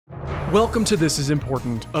Welcome to This Is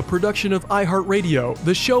Important, a production of iHeartRadio,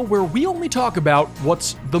 the show where we only talk about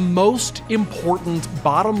what's the most important,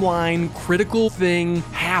 bottom line, critical thing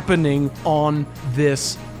happening on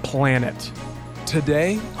this planet.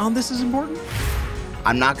 Today on This Is Important?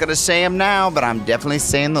 I'm not going to say them now, but I'm definitely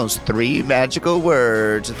saying those 3 magical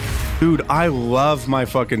words. Dude, I love my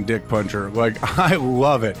fucking dick puncher. Like, I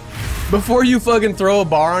love it. Before you fucking throw a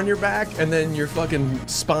bar on your back and then your fucking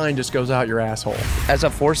spine just goes out your asshole. As a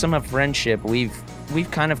foursome of friendship, we've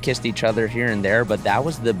kind of kissed each other here and there, but that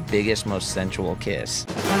was the biggest, most sensual kiss.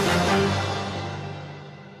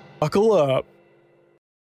 Buckle up.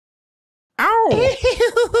 Ow!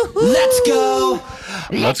 Let's go.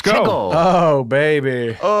 Let's go. Oh,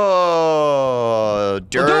 baby. Oh,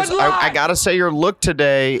 Durs, I gotta say your look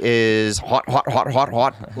today is hot, hot, hot, hot,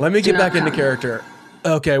 hot. Let me get back into character.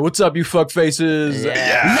 Okay, what's up, you fuck faces?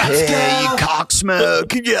 Yeah. Hey, you cock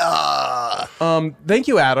smoke. Yeah. Thank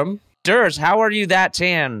you, Adam. Durs, how are you that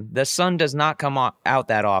tan? The sun does not come out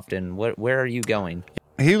that often. Where are you going?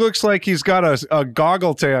 He looks like he's got a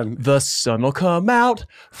goggle tan. The sun will come out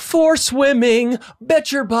for swimming.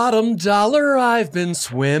 Bet your bottom dollar I've been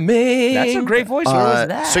swimming. That's a great voice. Where was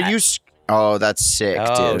that? So you... Oh, that's sick,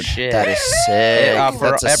 oh, dude. Shit. That is sick.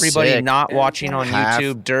 For That's everybody sick. not watching on Half-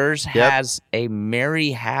 YouTube, Durs has a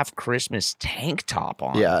Merry Half Christmas tank top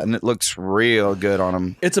on. Yeah, and it looks real good on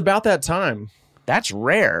him. It's about that time. That's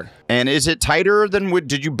rare. And is it tighter than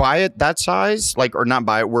did you buy it that size? Like, or not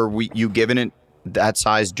buy it, were you given it that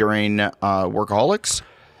size during Workaholics?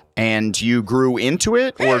 And you grew into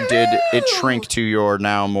it, or did it shrink to your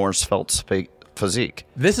now more svelte physique?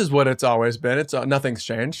 This is what it's always been. It's nothing's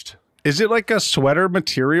changed. Is it like a sweater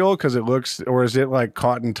material? Because it looks, or is it like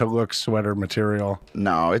cotton to look sweater material?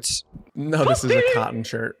 No, it's... No, this is a cotton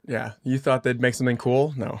shirt. Yeah. You thought they'd make something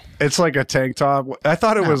cool? No. It's like a tank top. I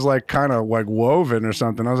thought it was like kind of like woven or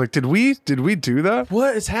something. I was like, did we do that?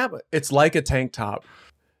 What is happening? It's like a tank top.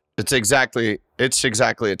 It's exactly a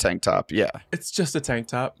tank top. Yeah. It's just a tank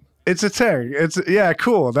top. It's a tank. Yeah,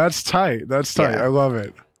 cool. That's tight. That's tight. Yeah. I love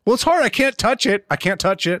it. Well, it's hard. I can't touch it.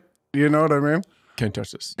 You know what I mean? Can't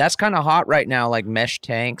touch this. That's kind of hot right now, like mesh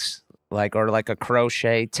tanks, or like a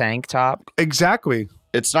crochet tank top. Exactly.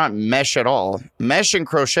 It's not mesh at all. Mesh and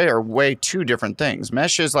crochet are way 2 different things.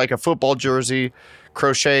 Mesh is like a football jersey.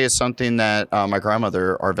 Crochet is something that my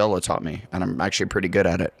grandmother, Arvella, taught me, and I'm actually pretty good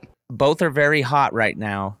at it. Both are very hot right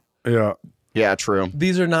now. Yeah. Yeah, true.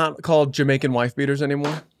 These are not called Jamaican wife beaters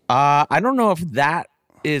anymore? I don't know if that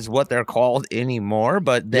is what they're called anymore,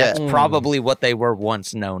 but that's probably what they were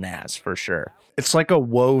once known as, for sure. It's like a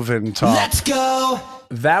woven top. Let's go.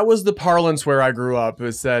 That was the parlance where I grew up. It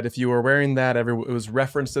was that if you were wearing that, it was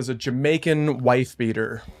referenced as a Jamaican wife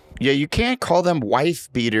beater. Yeah, you can't call them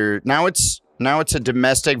wife beater. Now it's a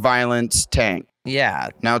domestic violence tank. Yeah.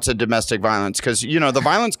 Now it's a domestic violence because, you know, the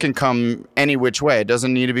violence can come any which way. It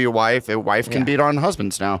doesn't need to be a wife. A wife can beat on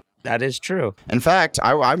husbands now. That is true. In fact,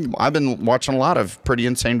 I've been watching a lot of pretty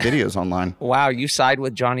insane videos online. Wow, you side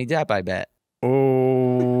with Johnny Depp, I bet.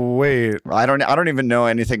 Oh, wait. I don't even know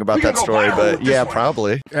anything about that story, but yeah,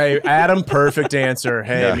 probably. Hey, Adam, perfect answer.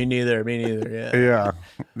 Hey, Yeah. me neither. Yeah.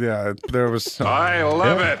 Yeah. There was. I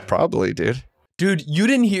love it. Probably, dude. Dude, you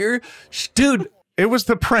didn't hear? Dude, It was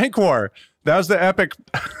the prank war. That was the epic.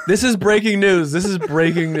 this is breaking news. That's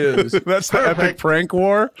the epic prank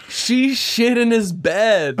war. She shit in his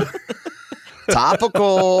bed.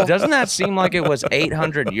 Topical. Doesn't that seem like it was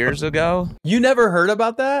 800 years ago? You never heard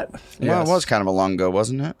about that? Well, it was kind of a long ago,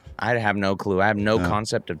 wasn't it? I have no clue. I have no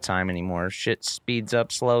concept of time anymore. Shit speeds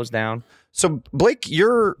up, slows down. So, Blake,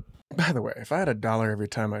 you're By the way, if I had $1 every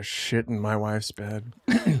time I shit in my wife's bed,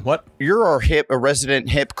 what? You're a resident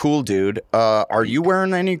hip cool dude. Are you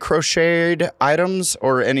wearing any crocheted items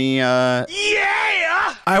or any? Yeah.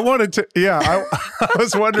 I wanted to. Yeah, I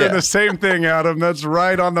was wondering the same thing, Adam. That's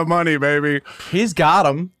right on the money, baby. He's got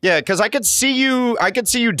them. Yeah, because I could see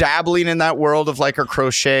you dabbling in that world of like a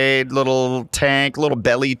crocheted little tank, little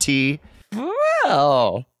belly tee.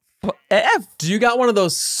 Well. Do you got one of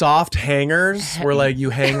those soft hangers where like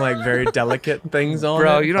you hang like very delicate things on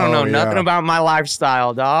Bro, it? you don't know nothing about my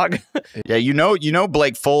lifestyle, dog. Yeah, you know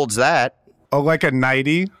Blake folds that. Oh, like a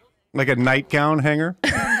nightie? Like a nightgown hanger?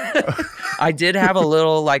 I did have a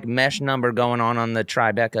little like mesh number going on the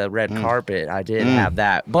Tribeca red carpet. I did have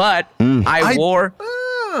that. But I wore...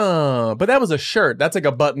 Oh, but that was a shirt. That's like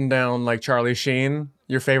a button down like Charlie Sheen,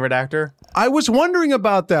 your favorite actor. I was wondering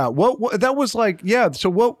about that. What that was like, yeah, so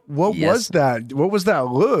what was that? What was that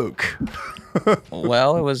look?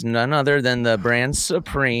 Well, it was none other than the brand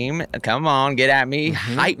Supreme. Come on, get at me,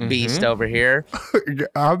 hype beast over here.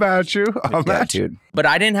 I'm at you. I'm at you. Dude. But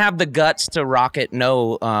I didn't have the guts to rock it.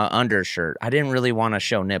 No undershirt. I didn't really want to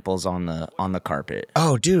show nipples on the carpet.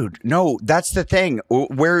 Oh, dude, no, that's the thing.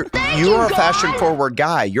 Where you're a fashion-forward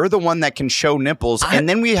guy, you're the one that can show nipples, and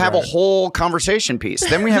then we have a whole conversation piece.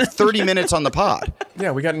 Then we have 30 minutes on the pod.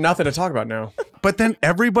 Yeah, we got nothing to talk about now. But then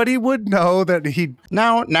everybody would know that he.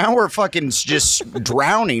 Now we're fucking just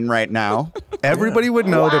drowning right now. Everybody would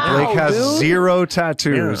know that Blake has 0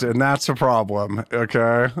 tattoos, and that's a problem.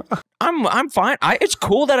 Okay. I'm fine. It's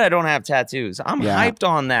cool that I don't have tattoos. I'm hyped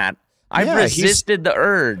on that. I've resisted the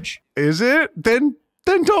urge. Is it? Then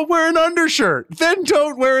don't wear an undershirt.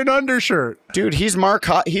 Dude, he's Mark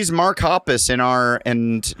Hoppus in our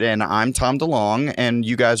and I'm Tom DeLonge, and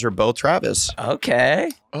you guys are both Travis. Okay.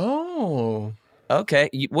 Oh. Okay.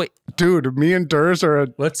 Wait. Dude, me and Durs are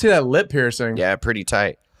Let's see that lip piercing. Yeah, pretty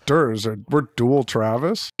tight. we're dual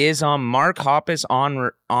Travis. Is Mark Hoppus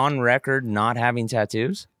on record not having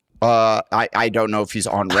tattoos? I don't know if he's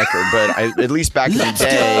on record, but at least back in the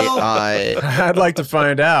day, I'd like to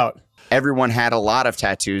find out. everyone had a lot of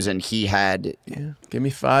tattoos, and he had Give me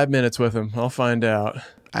 5 minutes with him. I'll find out.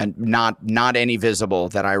 and not any visible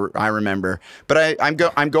that I remember. But I'm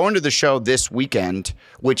going to the show this weekend,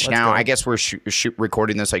 which Let's go. I guess we're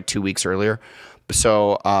recording this like 2 weeks earlier.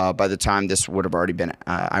 So by the time this would have already been,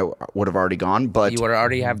 I would have already gone. But You would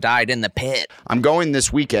already have died in the pit. I'm going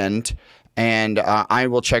this weekend, and I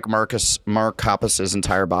will check Mark Hoppus's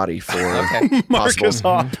entire body for Marcus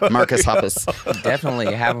possible Marcus Hoppus.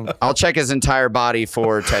 Definitely have him. I'll check his entire body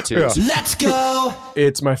for tattoos. Yeah. Let's go.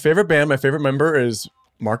 It's my favorite band. My favorite member is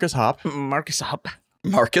Marcus Hopp. Marcus Hop.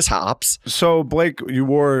 Marcus Hops. So Blake, you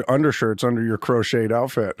wore undershirts under your crocheted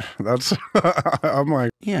outfit. That's I'm like,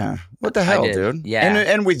 Yeah. What the hell, did. dude? Yeah.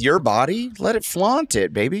 And with your body, let it flaunt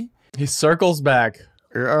it, baby. He circles back.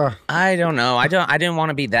 yeah. I don't know. I didn't want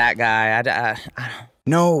to be that guy.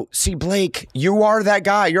 No, see, Blake, you are that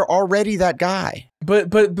guy. You're already that guy. But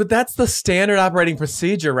that's the standard operating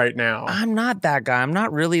procedure right now. I'm not that guy. I'm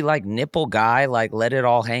not really like nipple guy, like let it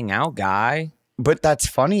all hang out guy. But that's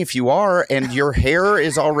funny if you are, and your hair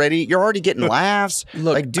is already, you're already getting laughs.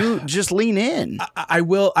 Look, like, dude, just lean in. I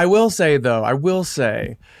will say though,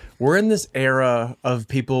 we're in this era of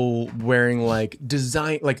people wearing like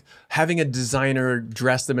design, like having a designer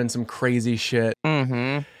dress them in some crazy shit.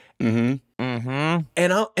 And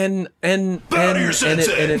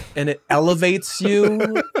it elevates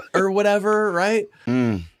you or whatever, right?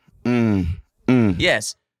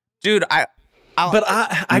 Yes, dude. But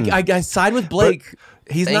I side with Blake.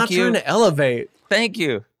 He's Thank not you. trying to elevate. Thank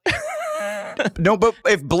you. No, but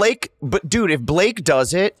if Blake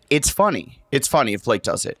does it, it's funny. It's funny if Blake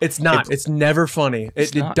does it. It's not. It's never funny.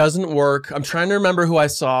 It doesn't work. I'm trying to remember who I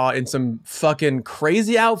saw in some fucking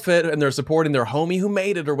crazy outfit, and they're supporting their homie who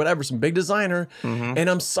made it or whatever, some big designer. And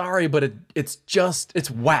I'm sorry, but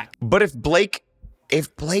it's whack. But if Blake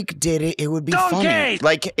did it, it would be funny.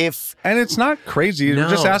 Like if And it's not crazy. No. We're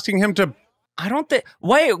just asking him to. I don't think.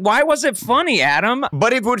 Wait, why was it funny, Adam?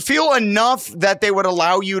 But it would feel enough that they would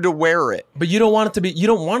allow you to wear it. But you don't want it to be. You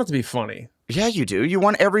don't want it to be funny. Yeah, you do. You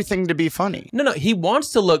want everything to be funny. No. He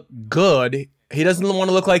wants to look good. He doesn't want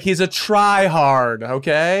to look like he's a try-hard.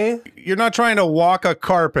 Okay. You're not trying to walk a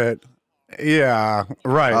carpet. Yeah,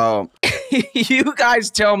 right. Oh, You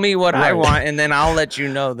guys tell me what I want, and then I'll let you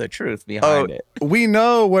know the truth behind it. We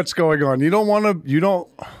know what's going on. You don't want to. You don't.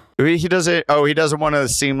 he doesn't. Oh, he doesn't want to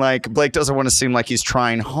seem like Blake doesn't want to seem like he's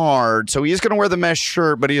trying hard. So he is going to wear the mesh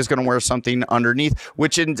shirt, but he is going to wear something underneath,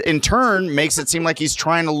 which in turn makes it seem like he's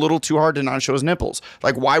trying a little too hard to not show his nipples.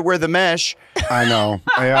 Like, why wear the mesh? I know.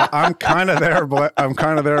 Yeah, I'm kind of there. I'm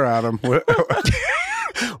kind of there, Adam.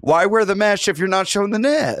 Why wear the mesh if you're not showing the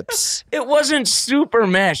nips? It wasn't super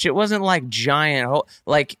mesh. It wasn't like giant.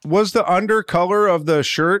 Like Was the undercolor of the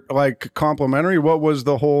shirt like complimentary? What was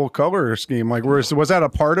the whole color scheme? Like, was that a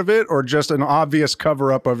part of it, or just an obvious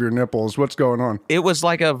cover up of your nipples? What's going on? it was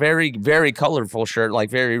like a very, very colorful shirt,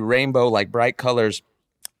 like very rainbow, like bright colors.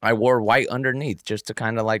 I wore white underneath just to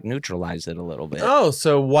kind of like neutralize it a little bit. Oh,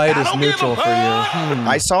 so white is neutral for you.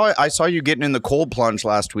 I saw you getting in the cold plunge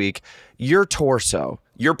last week. Your torso.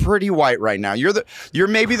 You're pretty white right now. You're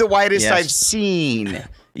maybe the whitest Yes. I've seen.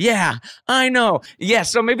 Yeah, I know. Yeah,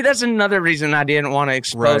 so maybe that's another reason I didn't want to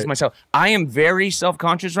expose Right. myself. I am very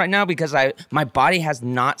self-conscious right now because my body has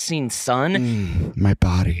not seen sun. My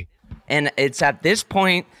body. And it's at this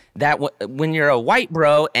point that when you're a white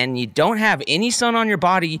bro and you don't have any sun on your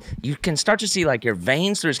body, you can start to see like your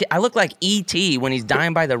veins through your skin. I look like E.T. when he's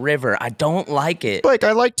dying by the river. I don't like it. Like,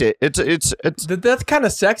 I liked it. That's kind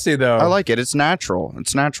of sexy though. I like it. It's natural.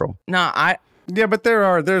 It's natural. No, Yeah, but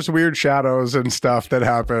there's weird shadows and stuff that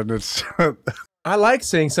happen. It's I like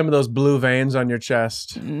seeing some of those blue veins on your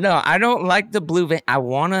chest. No, I don't like the blue vein. I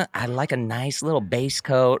like a nice little base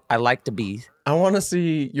coat. I like to be. I want to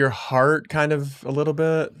see your heart kind of a little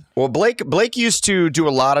bit. Well, Blake used to do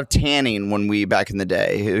a lot of tanning when back in the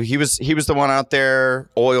day. He was the one out there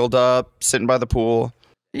oiled up, sitting by the pool.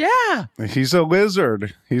 Yeah. He's a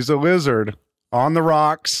lizard. He's a lizard on the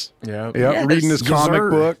rocks. Yeah. Yep. Reading his comic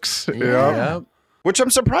books. Yeah. Which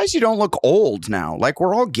I'm surprised you don't look old now. Like,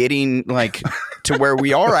 we're all getting like to where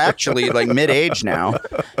we are actually like mid-age now.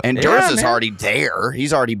 And Durs is already there.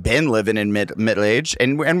 He's already been living in mid-age.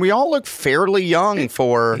 And we all look fairly young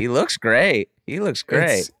for... He looks great. He looks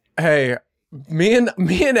great. Hey, me and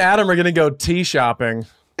Adam are going to go tea shopping.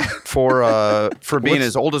 For being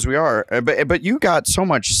as old as we are. But you got so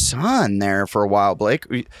much sun there for a while, Blake.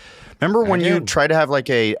 Remember when you tried to have like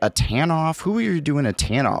a tan off? Who were you doing a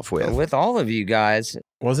tan off with? With all of you guys.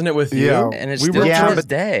 Wasn't it with you? Yeah. And it's still to this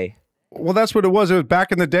day. Well, that's what it was. It was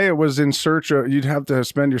back in the day. It was in search of, you'd have to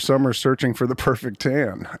spend your summer searching for the perfect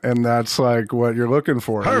tan. And that's like what you're looking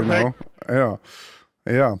for, perfect. You know?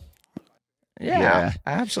 Yeah. Yeah,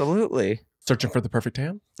 absolutely. Searching for the perfect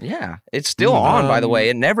tan? Yeah. It's still on, by the way.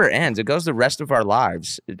 It never ends. It goes the rest of our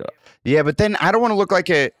lives. Yeah, but then I don't want to look like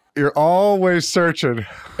a... You're always searching.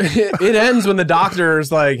 It ends when the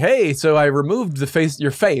doctor's like, hey, so I removed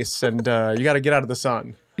your face, and you got to get out of the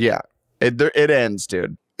sun. Yeah, it ends,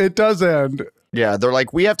 dude. It does end. Yeah, they're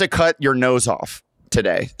like, we have to cut your nose off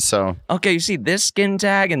today. So okay, you see this skin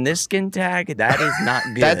tag and this skin tag? That is not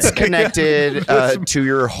good. That's connected to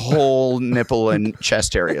your whole nipple and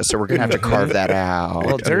chest area. So we're going to have to carve that out.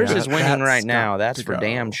 Well, Durs is winning right now. That's for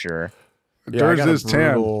damn sure. Yeah, Durs I got is a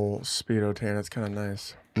tan. brutal Speedo tan. It's kind of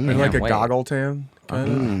nice. Like a goggle tan.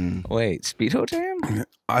 Wait, Speedo tan?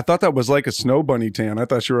 I thought that was like a snow bunny tan. I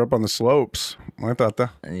thought you were up on the slopes. I thought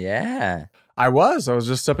that. Yeah. I was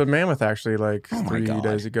just up in Mammoth actually like 3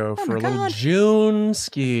 days ago for a little June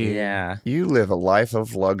ski. Yeah. You live a life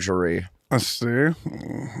of luxury. Let's see.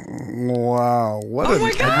 Wow. What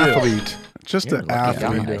an athlete. Just an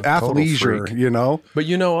athlete. Athleisure, you know? But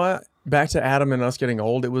you know what? Back to Adam and us getting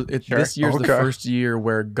old. This year's the first year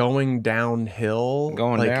where going downhill.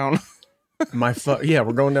 Going down.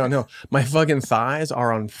 We're going downhill. My fucking thighs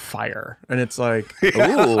are on fire, and it's like,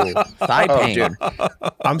 ooh, thigh pain. Dude.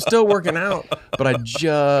 I'm still working out, but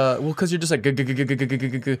because you're just like,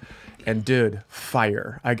 and dude,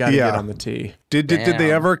 fire. I gotta get on the tee. Did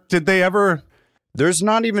they ever? There's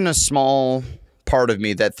not even a small part of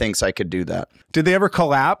me that thinks I could do that. Did they ever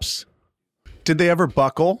collapse? Did they ever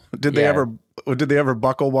buckle? Did they ever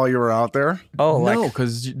buckle while you were out there? Oh, no,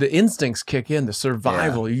 because the instincts kick in, the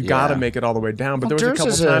survival. You got to make it all the way down. But there was a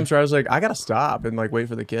couple times where I was like, I got to stop and like wait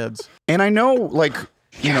for the kids. And I know, like,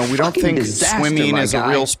 you know, we don't think swimming is a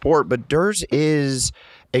real sport, but Durs is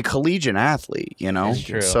a collegiate athlete, you know? That's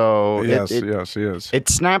true. So yes, he is. It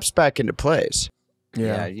snaps back into place.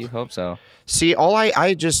 Yeah, you hope so. See, my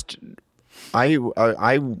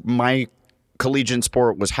collegiate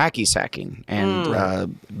sport was hacky sacking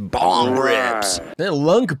and bong rips.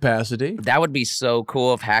 Lung capacity. That would be so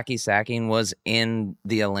cool if hacky sacking was in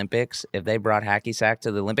the Olympics. If they brought hacky sack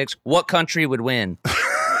to the Olympics, what country would win?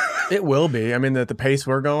 It will be. I mean, at the pace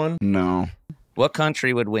we're going. No. What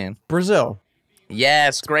country would win? Brazil.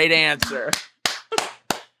 Yes, great answer.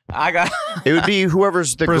 It would be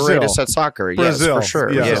whoever's the greatest at soccer. Brazil. Yes, for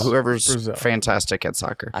sure. Yes. Yeah, whoever's fantastic at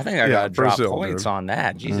soccer. I think I got to drop Brazil, points dude. on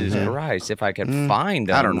that. Jesus Christ. If I could find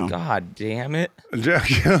them. I don't know. God damn it.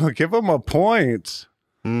 Give him a point.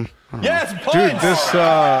 Yes,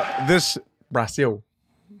 Dude, this Brazil.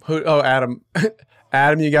 Adam.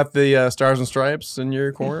 Adam, you got the Stars and Stripes in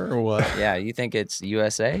your corner or what? Yeah, you think it's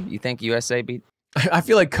USA? You think USA beat? I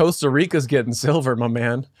feel like Costa Rica's getting silver, my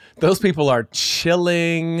man. Those people are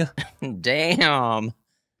chilling. Damn.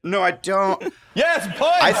 No, I don't. Yes,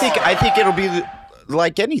 points. I think it'll be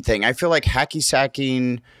like anything. I feel like hacky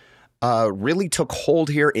sacking really took hold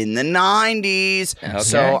here in the 90s. Okay.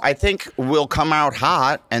 So I think we'll come out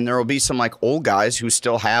hot, and there will be some like old guys who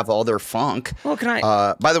still have all their funk. Well, can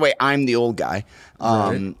I? By the way, I'm the old guy.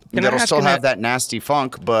 That'll still have that nasty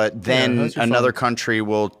funk, but then another country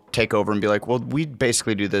will take over and be like, well, we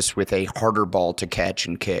basically do this with a harder ball to catch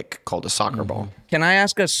and kick called a soccer ball. Can I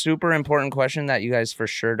ask a super important question that you guys for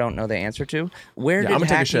sure don't know the answer to? Where did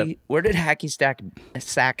Hacky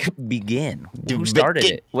Sack begin? Who started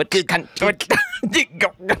it? What?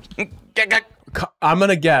 I'm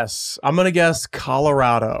gonna guess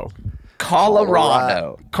Colorado.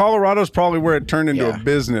 Colorado's probably where it turned into a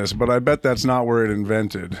business, but I bet that's not where it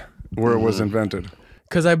was invented.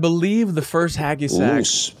 Because I believe the first hacky sack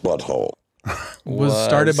was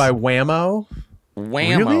started by Whammo.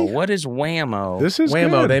 Really? What is Whammo? This is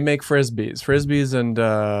Whammo. good. They make frisbees, and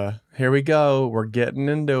here we go. We're getting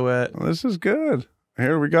into it. This is good.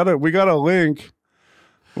 Here we got a link.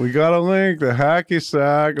 We got a link. The hacky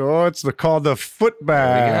sack. Oh, it's called the foot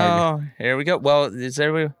bag. Here we go. Well,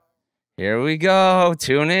 here we go.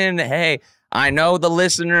 Tune in. Hey, I know the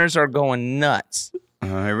listeners are going nuts.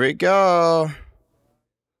 Here we go.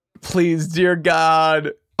 Please, dear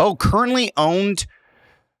God. Oh, currently owned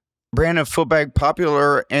brand of footbag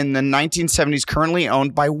popular in the 1970s, currently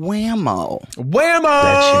owned by Whammo. Whammo!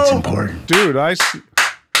 That shit's important. Dude,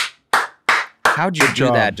 How'd you do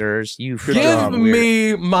that, Durs? You Give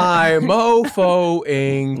me my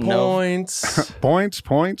mofo-ing points.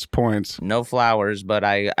 Points. No flowers, but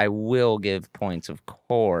I will give points, of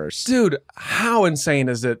course. Dude, how insane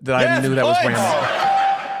is it that I knew that was Whammo?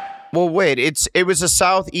 Well, wait, it was a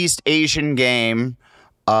Southeast Asian game.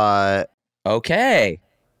 Okay.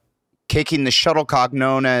 Kicking the shuttlecock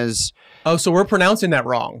known as... Oh, so we're pronouncing that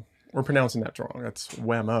wrong. That's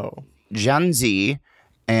Whammo. Janzi.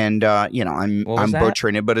 And, I'm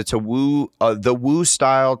butchering it, but it's the Wu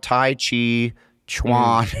style Tai Chi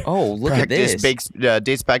Chuan. Oh, look at this.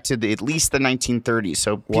 Dates back to at least the 1930s.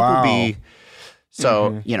 So people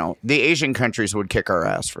the Asian countries would kick our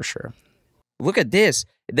ass for sure. Look at this.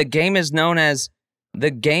 The game is known as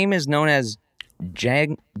Jenga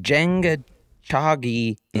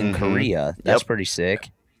Chagi in Korea. That's pretty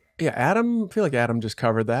sick. Yeah, Adam, I feel like Adam just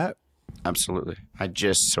covered that. Absolutely. I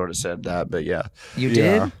just sort of said that, but yeah. You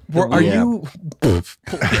did? Are you...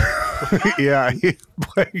 Yeah.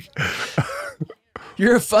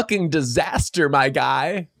 You're a fucking disaster, my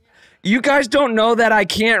guy. You guys don't know that I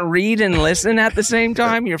can't read and listen at the same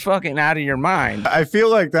time? You're fucking out of your mind. I feel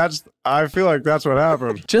like that's what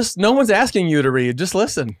happened. Just no one's asking you to read. Just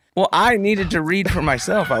listen. Well, I needed to read for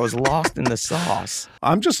myself. I was lost in the sauce.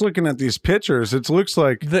 I'm just looking at these pictures. It looks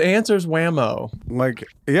like the answer's Whammo.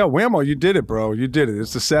 Whammo, you did it, bro. You did it.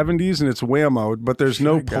 It's the 70s and it's Whammo, but there's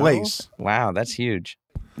no place. Wow, that's huge.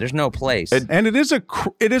 There's no place. And it is a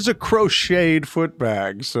crocheted foot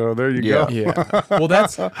bag. So there you go. Yeah.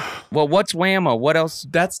 Well, what's Whammo? What else?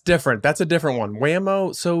 That's different. That's a different one.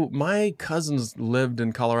 Whammo. So my cousins lived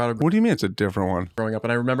in Colorado. What do you mean it's a different one? Growing up,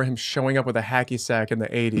 and I remember him showing up with a hacky sack in the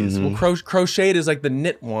 80s. Well, crocheted is like the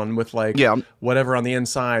knit one with whatever on the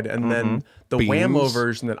inside, and then the Beans. Whammo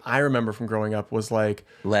version that I remember from growing up was like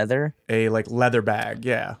leather, a leather bag.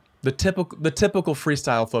 Yeah. The typical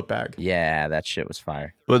freestyle foot bag. Yeah, that shit was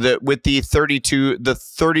fire. Well, with the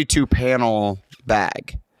 32 panel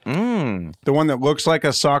bag. The one that looks like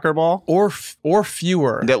a soccer ball? Or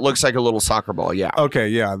fewer. That looks like a little soccer ball, yeah. Okay,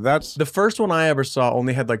 yeah, that's... The first one I ever saw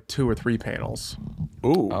only had like 2 or 3 panels.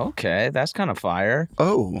 Ooh. Okay, that's kind of fire.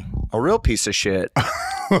 Oh, a real piece of shit.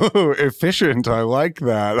 Efficient. I like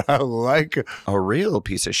that. I like a real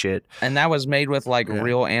piece of shit. And that was made with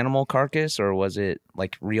real animal carcass, or was it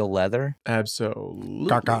like real leather? Absolutely.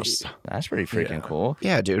 Carcass. That's pretty freaking cool.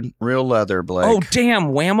 Yeah, dude. Real leather, Blake. Oh,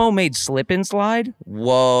 damn. Whammo made slip and slide?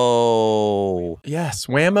 Whoa. Yes.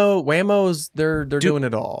 Whammo's, they're doing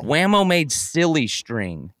it all. Whammo made silly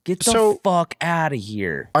string. Get the fuck out of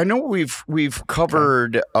here. I know we've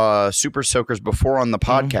covered Super Soakers before on the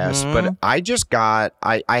podcast, but I just got...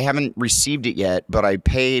 I haven't received it yet, but I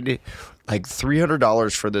paid like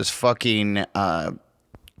 $300 for this fucking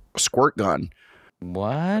squirt gun.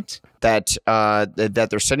 What? That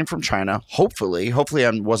they're sending from China. Hopefully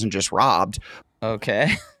I wasn't just robbed.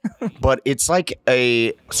 Okay. But it's like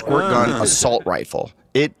a squirt gun assault rifle.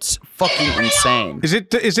 It's fucking insane. Is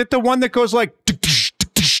it the one that goes like...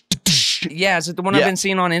 Yeah, is it the one I've been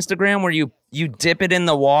seeing on Instagram where you dip it in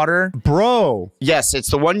the water? Bro. Yes,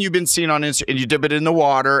 it's the one you've been seeing on Instagram. And you dip it in the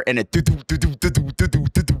water and it...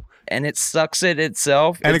 And it sucks it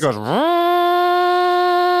itself. And it goes...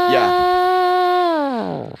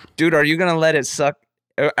 Yeah. Dude, are you going to let it suck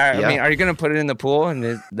I mean, are you gonna put it in the pool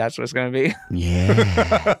and that's what's gonna be?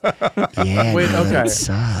 Yeah. Yeah. Wait, okay.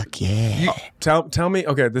 Suck. Yeah. Tell me.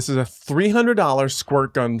 Okay, this is a $300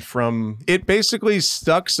 squirt gun from. It basically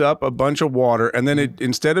sucks up a bunch of water, and then it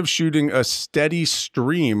instead of shooting a steady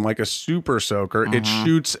stream like a super soaker, it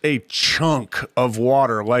shoots a chunk of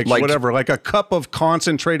water, like whatever, like a cup of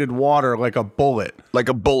concentrated water, like a bullet. Like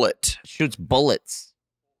a bullet. Shoots bullets.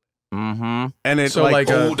 Mm-hmm. And it's So like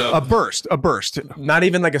like a burst. Not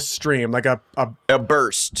even like a stream, like a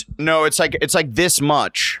burst. No, it's like this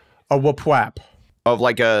much whoop whap. of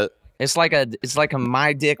like a It's like a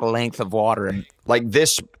my dick length of water. like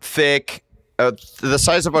this thick, the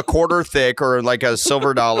size of a quarter thick, or like a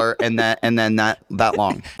silver dollar, and then that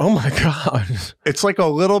long. Oh my god! It's like a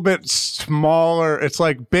little bit smaller. It's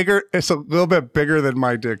like bigger. It's a little bit bigger than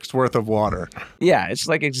my dick's worth of water. Yeah, it's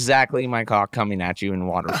like exactly my cock coming at you in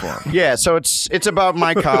water form. Yeah, so it's about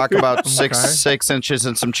my cock, about 6 inches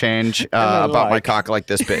and some change, about my cock like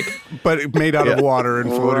this big. But it made out of water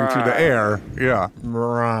and floating through the air. Yeah.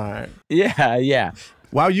 Right. Yeah.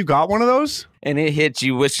 Wow, you got one of those? And it hits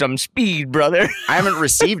you with some speed, brother. I haven't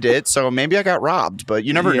received it, so maybe I got robbed. But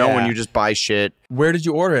you never know when you just buy shit. Where did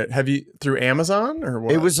you order it? Have you through Amazon or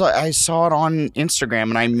what? It was like I saw it on Instagram,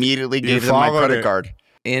 and I immediately gave them my credit card.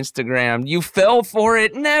 Instagram. You fell for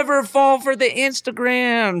it. Never fall for the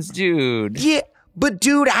Instagrams, dude. Yeah, but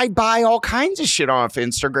dude, I buy all kinds of shit off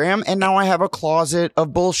Instagram, and now I have a closet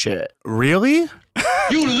of bullshit. Really?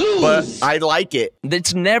 You lose. But I like it.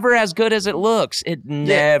 It's never as good as it looks.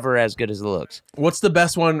 Never as good as it looks. What's the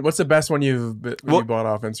best one? What's the best one you bought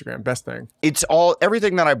off Instagram? Best thing. It's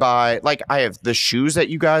everything that I buy. Like I have the shoes that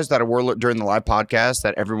you guys that I wore during the live podcast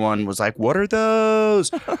that everyone was like, "What are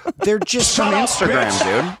those?" They're just from Instagram,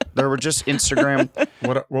 dude. They were just Instagram.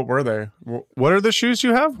 What were they? What are the shoes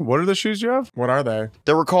you have? What are the shoes you have? What are they?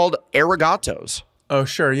 They were called Arigatos. Oh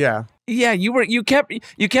sure, yeah. Yeah, you kept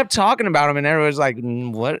talking about them, and everyone's like,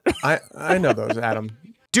 "What?" I know those, Adam.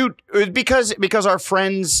 Dude, it was because our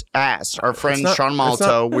friends asked. Our friend Sean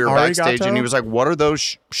Malto, we were backstage, and he was like, "What are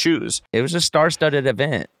those shoes?" It was a star-studded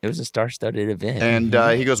event. And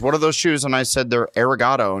he goes, "What are those shoes?" And I said, "They're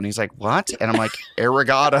Arigato." And he's like, "What?" And I'm like,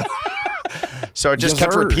 "Arigato." So I just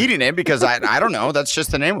kept repeating it because I don't know. That's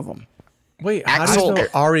just the name of them. Wait, how do you spell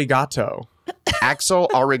arigato? Axel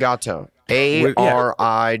Arigato.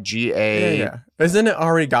 A-R-I-G-A. Yeah. Isn't it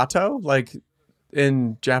arigato like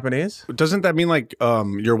in Japanese? Doesn't that mean like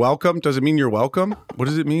you're welcome? Does it mean you're welcome? What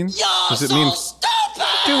does it mean? Does it mean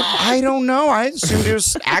Dude, I don't know. I assumed it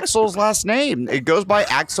was Axel's last name. It goes by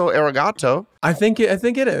Axel Arigato. I think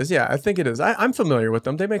it is. Yeah, I think it is. I'm familiar with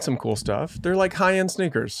them. They make some cool stuff. They're like high-end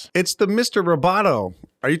sneakers. It's the Mr. Roboto.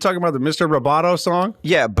 Are you talking about the Mr. Roboto song?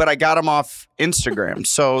 Yeah, but I got him off Instagram.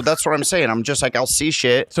 So that's what I'm saying. I'm just like, I'll see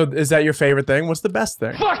shit. So is that your favorite thing? What's the best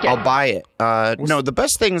thing? I'll buy it. No, the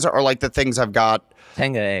best things are like the things I've got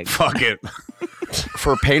Tango egg. Fuck it.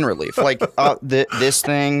 for pain relief. Like this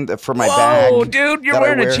thing for my bag. Oh, dude, you're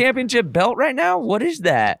wearing a championship belt right now? What is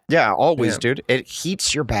that? Yeah, always, dude. It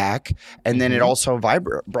heats your back, and then it also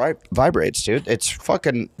vibrates, dude. It's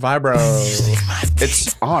fucking Vibro.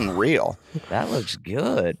 It's unreal. That looks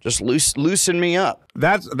good. Just loosen me up.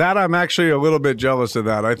 That I'm actually a little bit jealous of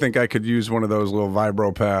that. I think I could use one of those little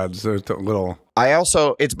vibro pads. They're little.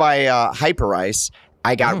 It's by Hyperice.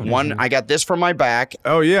 I got one. I got this for my back.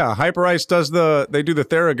 Oh yeah, Hyperice they do the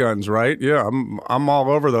Theraguns, right? Yeah, I'm all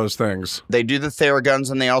over those things. They do the Theraguns,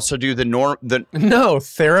 and they also do No,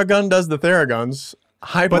 Theragun does the Theraguns.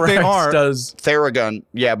 Hyperice does Theragun.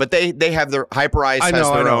 Yeah, but they have their Hyperice has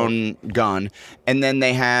their own gun, and then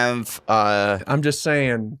they have. I'm just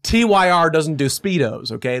saying, TYR doesn't do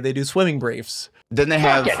Speedos. Okay, they do swimming briefs. Then they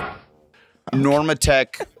have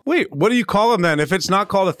Normatec. Wait, what do you call them then? If it's not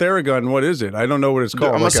called a Theragun, what is it? I don't know what it's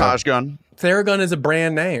called. A massage gun. Theragun is a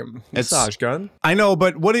brand name. Massage gun. I know,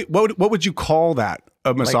 but what would you call that?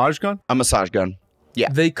 A massage gun? A massage gun. Yeah.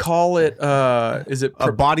 They call it, is it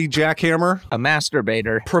a body jackhammer? A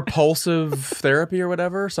masturbator. Propulsive therapy or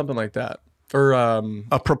whatever? Something like that. Or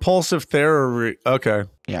a propulsive therapy. Okay.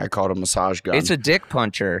 Yeah, I call it a massage gun. It's a dick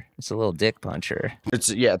puncher. It's a little dick puncher. It's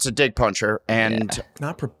a dick puncher, and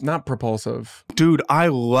not propulsive. Dude, I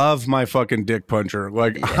love my fucking dick puncher.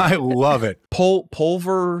 Like I love it.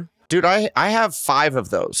 Pulver. Dude, I have 5 of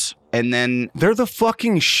those. And then they're the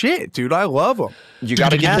fucking shit, dude. I love them. You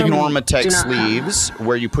got to get the Normatec sleeves,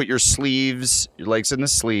 where you put your sleeves, your legs in the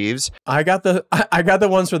sleeves. I got the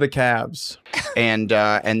ones for the calves. And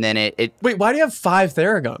then it. Wait, why do you have 5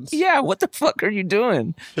 Theraguns? Yeah, what the fuck are you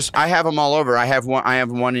doing? I have them all over. I have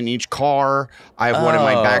one in each car. I have one in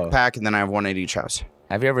my backpack, and then I have one at each house.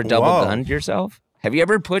 Have you ever double gunned yourself? Have you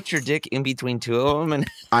ever put your dick in between two of them? And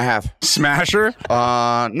I have. Smasher No,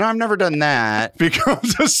 I've never done that.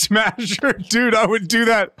 becomes a smasher. Dude, I would do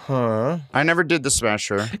that. Huh? I never did the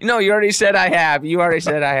smasher. no, you already said I have. You already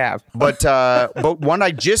said I have. But one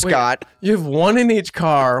I just got. You have one in each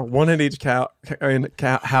car, one in each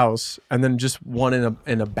house, and then just one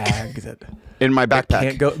in a bag that In my backpack.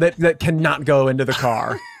 can't go that cannot go into the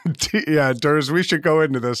car. Yeah, Durs, we should go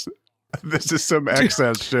into this. This is some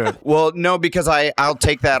excess shit. Well, no, because I'll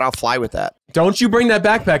take that. I'll fly with that. Don't you bring that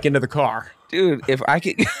backpack into the car Dude, if I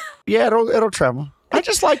could... Yeah, it'll travel. I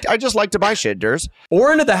just like to buy shit, Durs.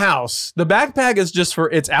 or into the house. The backpack is just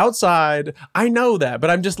it's outside. I know that, but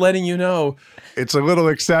I'm just letting you know. It's a little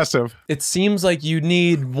excessive. It seems like you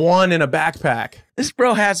need one in a backpack. This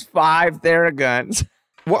bro has 5 Theraguns.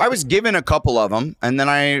 Well, I was given a couple of them, and then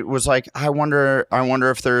I was like, I wonder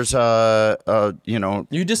if there's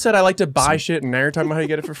You just said I like to buy shit, and now you're talking about how you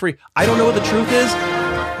get it for free. I don't know what the truth is.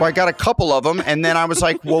 Well, I got a couple of them, and then I was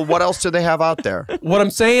like, well, what else do they have out there? What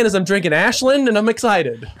I'm saying is I'm drinking Ashland, and I'm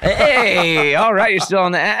excited. Hey, all right, you're still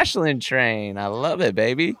on the Ashland train. I love it,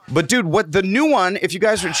 baby. But dude, what the new one? If you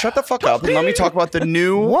guys would shut the fuck up and let me talk about the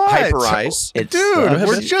new Hyper Ice It's Dude,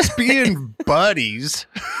 we're just being buddies.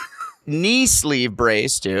 knee sleeve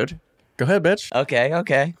brace, dude. Go ahead, bitch. Okay.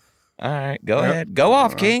 All right, go ahead. Go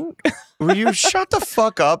off, King. Will you shut the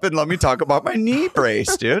fuck up and let me talk about my knee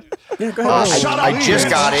brace, dude? Yeah, go ahead. I just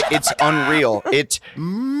got it. It's unreal.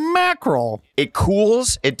 Mackerel. It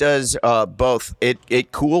cools. It does both.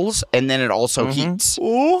 It cools and then it also heats.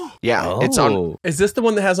 Ooh. Yeah, it's on. Is this the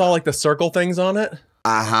one that has all like the circle things on it?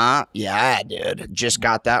 Yeah, dude. Just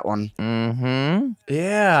got that one. Mm-hmm.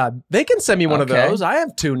 Yeah, they can send me one of Okay. those. I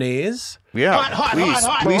have 2 knees. Yeah,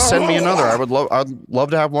 please send me another. I'd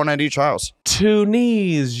love to have one at each house. 2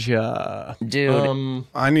 knees. Dude.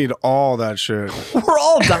 I need all that shit. We're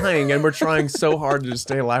all dying, and we're trying so hard to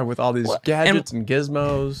stay alive with all these gadgets and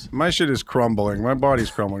gizmos. My shit is crumbling. My body's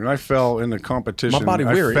crumbling. I fell in the competition. My body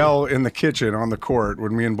weary. I fell in the kitchen on the court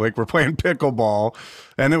when me and Blake were playing pickleball.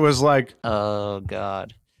 And it was like, Oh,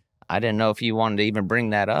 God. I didn't know if you wanted to even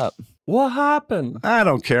bring that up. What happened? I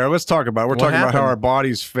don't care. Let's talk about it. We're talking about how happened? our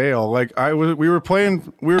bodies fail. Like we were playing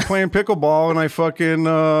pickleball and I fucking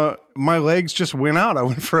my legs just went out. I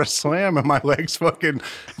went for a slam and my legs fucking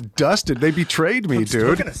dusted. They betrayed me,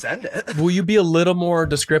 dude. Will you be a little more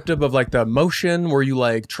descriptive of like the motion? Were you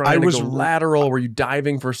like trying to go lateral? Were you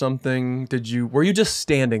diving for something? Were you just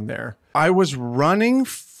standing there? I was running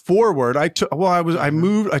forward. I took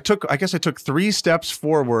 3 steps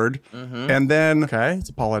forward and then Okay, it's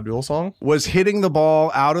a Paula Abdul song. was hitting the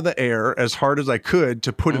ball out of the air as hard as I could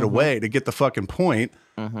to put it away to get the fucking point.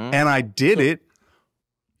 And I did it.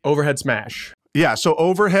 Overhead smash. Yeah, so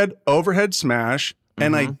overhead smash,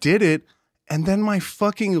 and I did it, and then my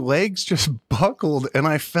fucking legs just buckled and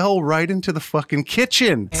I fell right into the fucking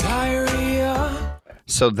kitchen.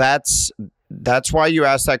 So that's why you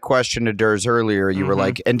asked that question to Durs earlier. You were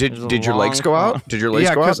like, and did your legs go out? Did your legs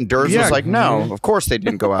go out? And Durs was like, no, of course they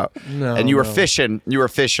didn't go out. No, and you were fishing. You were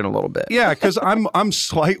fishing a little bit. Yeah, because I'm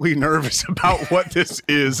slightly nervous about what this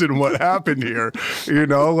is and what happened here. You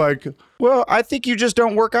know, like, Well, I think you just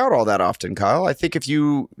don't work out all that often, Kyle. I think if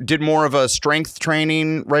you did more of a strength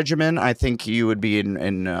training regimen, I think you would be in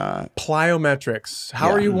Plyometrics.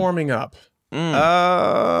 How are you warming up? you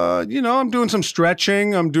know, I'm doing some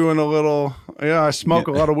stretching. I'm doing a little, I smoke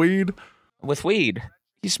a lot of weed. With weed.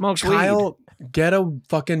 He smokes weed. Kyle, get a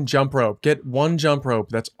fucking jump rope. Get 1 jump rope.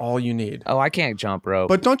 That's all you need. Oh, I can't jump rope.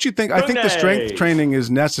 But don't you think, I think the strength training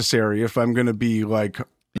is necessary if I'm going to be like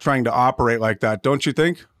trying to operate like that. Don't you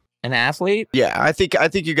think? An athlete? Yeah, I think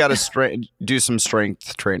you got to do some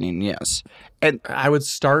strength training. Yes, and I would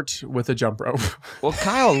start with a jump rope. Well,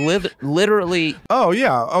 Kyle literally. Oh,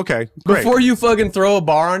 yeah. Okay. Great. Before you fucking throw a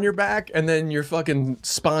bar on your back and then your fucking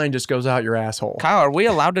spine just goes out your asshole. Kyle, are we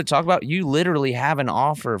allowed to talk about? You literally have an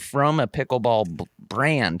offer from a pickleball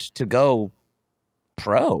brand to go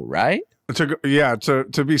pro, right?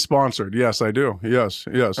 To be sponsored. Yes, I do. Yes.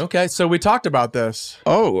 Okay, so we talked about this.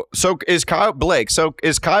 oh, so is Kyle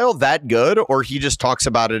that good, or he just talks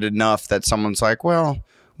about it enough that someone's like, well,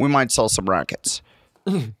 we might sell some rackets?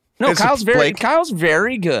 No, Kyle's very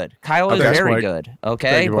good. Kyle is Thanks, very Blake. good. Okay,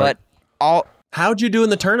 Thank you, Blake. but How'd you do in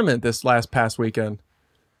the tournament this past weekend?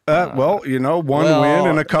 Well, you know, one win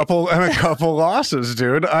and a couple losses,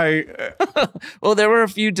 dude. Well, there were a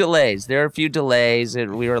few delays.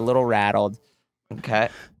 And we were a little rattled. Okay.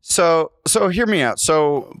 So hear me out.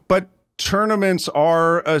 But tournaments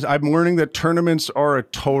are, I'm learning that tournaments are a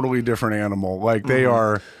totally different animal. Like they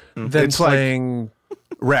are, Then it's like playing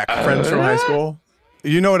rec. friends from high school?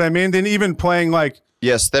 You know what I mean? Then even playing like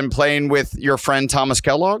Yes, then playing with your friend Thomas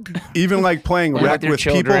Kellogg. Even like playing rec with with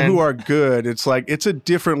your people children. who are good, it's like it's a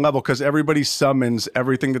different level because everybody summons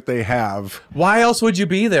everything that they have. Why else would you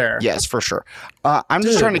be there? Yes, for sure. I'm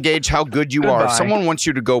just trying to gauge how good you are. If someone wants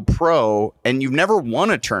you to go pro and you've never won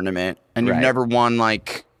a tournament and you've never won,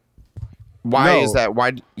 like, why is that?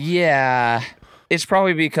 Why? Yeah, it's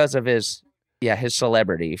probably because of his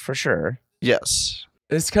celebrity for sure. Yes.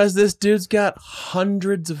 It's because this dude's got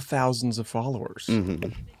hundreds of thousands of followers.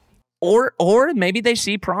 Or maybe they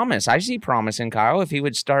see promise. I see promise in Kyle if he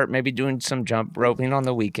would start maybe doing some jump roping on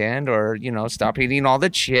the weekend, or stop eating all the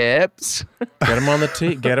chips. Get him on the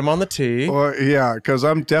tee. Get him on the tee. Well, yeah, because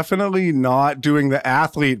I'm definitely not doing the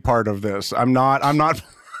athlete part of this. I'm not I'm not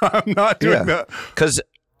doing that. Because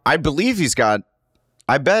I believe he's got.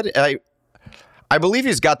 I believe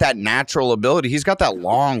he's got that natural ability. He's got that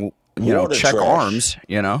long, check arms.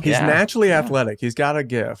 He's naturally athletic. He's got a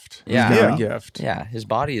gift. Yeah. He's got a gift. Yeah, his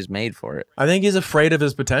body is made for it. I think he's afraid of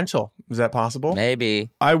his potential. Is that possible? Maybe.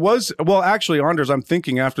 Actually, Anders, I'm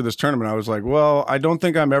thinking after this tournament, I was like, well, I don't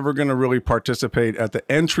think I'm ever going to really participate at the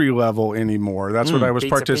entry level anymore. That's what I was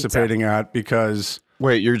participating at because.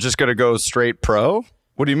 Wait, you're just going to go straight pro?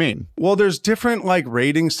 What do you mean? Well, there's different like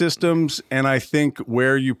rating systems, and I think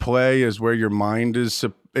where you play is where your mind is.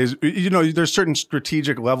 There's certain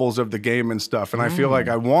strategic levels of the game and stuff, and I feel like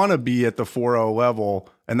I want to be at the 4-0 level,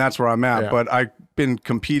 and that's where I'm at. Yeah. But I've been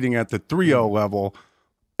competing at the 3-0 level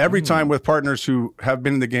every time with partners who have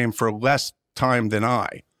been in the game for less time than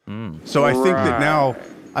I. So I think that now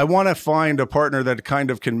I want to find a partner that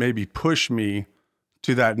kind of can maybe push me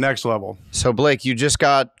to that next level. So Blake, you just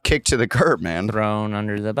got kicked to the curb, man. Thrown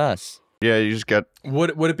under the bus. Yeah, you just got.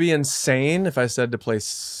 Would it be insane if I said to play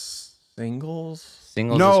singles?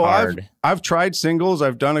 Singles is hard. I've tried singles.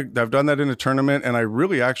 I've done that in a tournament, and I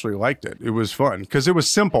really actually liked it. It was fun because it was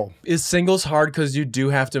simple. Is singles hard because you do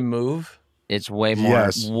have to move? It's way more,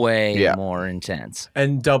 more intense.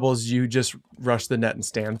 And doubles, you just rush the net and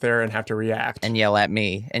stand there and have to react and yell at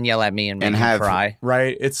me and make me cry.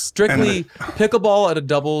 Right? It's strictly pickleball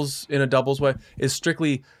in a doubles way is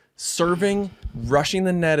strictly serving, rushing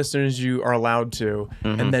the net as soon as you are allowed to,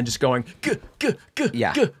 and then just going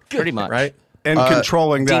pretty much, right? And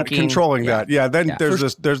controlling dinking. that. Yeah. Then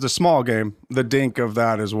there's the small game, the dink of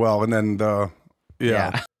that as well, and then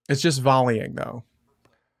It's just volleying though.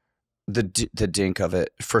 The dink of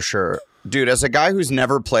it, for sure. Dude, as a guy who's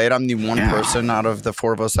never played, I'm the one person out of the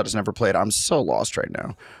four of us that has never played. I'm so lost right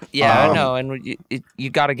now. Yeah, I know. And you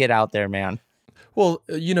got to get out there, man. Well,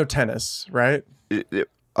 tennis, right?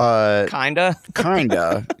 Kinda,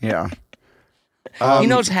 yeah. He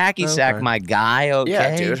knows hacky sack, my guy. Okay,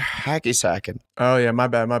 Yeah, dude, hacky sacking. Oh yeah, my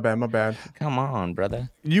bad. Come on, brother.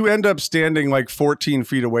 You end up standing like 14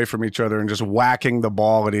 feet away from each other and just whacking the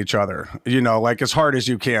ball at each other, like as hard as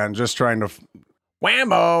you can, just trying to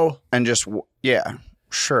whammo. And just,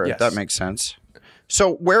 sure, Yes. that makes sense.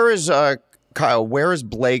 So where is, Kyle, where is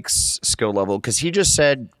Blake's skill level? Because he just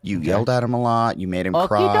said you yelled at him a lot, you made him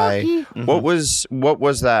cry. What was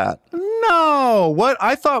that? No, what?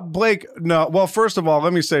 I thought Blake, no. Well, first of all,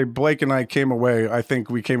 let me say Blake and I came away, I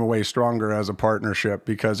think we came away stronger as a partnership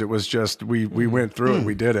because it was just, we went through it.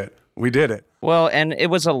 We did it. Well, and it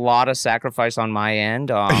was a lot of sacrifice on my end.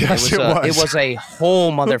 Yes, it was a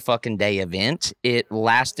whole motherfucking day event. It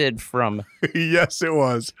lasted from... Yes, it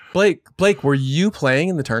was. Blake, were you playing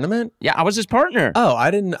in the tournament? Yeah, I was his partner. Oh,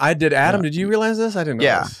 I didn't. I did. Adam, did you realize this? I didn't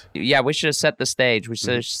know this. Yeah, we should have set the stage. We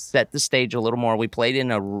should have set the stage a little more. We played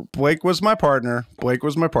in Blake was my partner,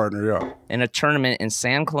 yeah. In a tournament in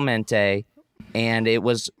San Clemente, and it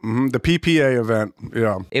was... the PPA event,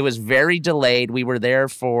 yeah. It was very delayed. We were there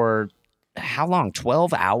for... How long?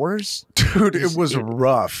 12 hours? Dude, it was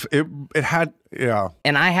rough. It had, yeah.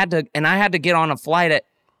 And I had to get on a flight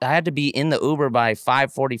I had to be in the Uber by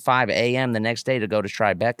 5:45 a.m. the next day to go to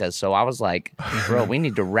Tribeca. So I was like, bro, we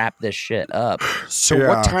need to wrap this shit up. So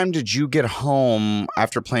what time did you get home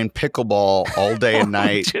after playing pickleball all day and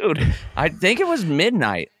night? Dude, I think it was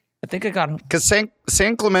midnight. I think I got home. Because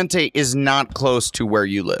San Clemente is not close to where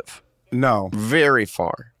you live. No. Very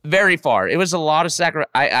far. Very far. It was a lot of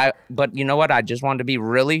sacrifice. But you know what? I just wanted to be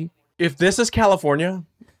really... If this is California,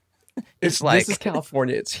 it's this is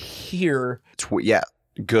California. It's here. Yeah.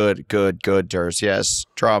 Good, Durs. Yes.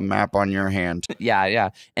 Draw a map on your hand. Yeah.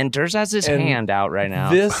 And Durs has his hand out right now.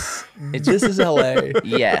 This is LA.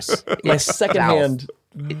 Yes. My It's second south. hand.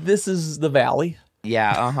 This is the valley.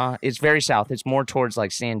 Yeah, It's very south. It's more towards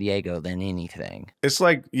like San Diego than anything. It's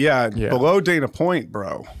like, below Dana Point,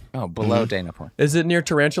 bro. Oh, below Dana Point. Is it near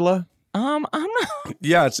Tarantula? I'm not.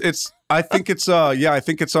 Yeah, it's. I think it's. Yeah, I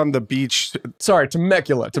think it's on the beach. Sorry,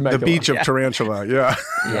 Temecula. The beach of Tarantula. Yeah.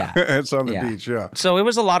 Yeah. It's on the beach. Yeah. So it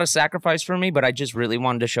was a lot of sacrifice for me, but I just really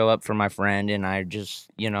wanted to show up for my friend, and I just,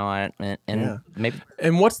 maybe.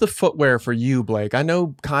 And what's the footwear for you, Blake? I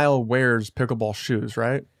know Kyle wears pickleball shoes,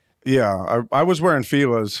 right? Yeah, I was wearing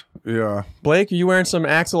Fila's. Yeah. Blake, are you wearing some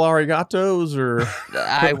Axel Arigatos or?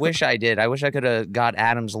 I wish I did. I wish I could have got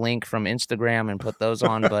Adam's link from Instagram and put those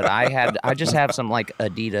on, but I just have some like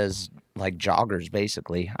Adidas like joggers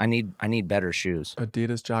basically. I need better shoes.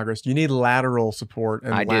 Adidas joggers. You need lateral support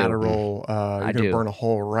and lateral. You're gonna burn a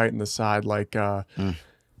hole right in the side like homeboy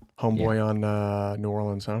on New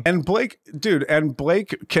Orleans, huh? And Blake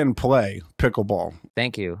can play pickleball.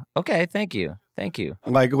 Thank you. Okay, thank you.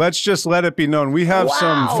 Like, let's just let it be known. We have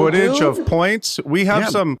some footage of points. We have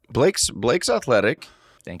some. Blake's athletic.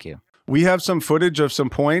 Thank you. We have some footage of some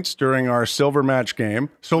points during our silver medal match game.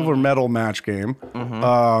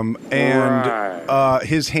 And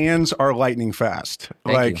his hands are lightning fast.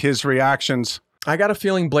 His reactions. I got a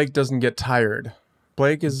feeling Blake doesn't get tired.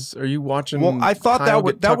 Blake are you watching? Well, I thought Kyle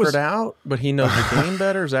that was out, but he knows the game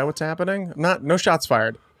better. Is that what's happening? No shots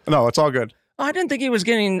fired. No, it's all good. I didn't think he was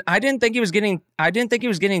getting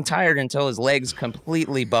tired until his legs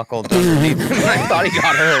completely buckled underneath him. I thought he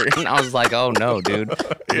got hurt, and I was like, "Oh no, dude!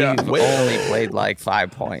 We've only played like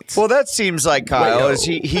 5 points." Well, that seems like Kyle. Is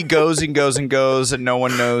he goes and goes and goes, and no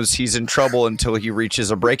one knows he's in trouble until he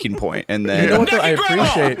reaches a breaking point, and then you know what? Though,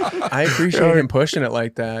 I appreciate him pushing it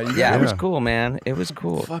like that. It was cool, man. It was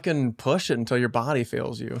cool. Fucking push it until your body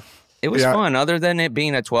fails you. It was fun. Other than it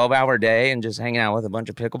being a 12-hour day and just hanging out with a bunch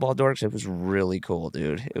of pickleball dorks, it was really cool,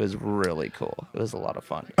 dude. It was really cool. It was a lot of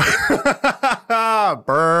fun.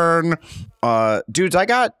 Burn. Dudes, I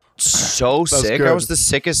got so sick. Good. I was the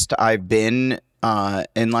sickest I've been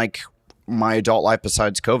in like my adult life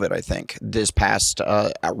besides COVID, I think, this past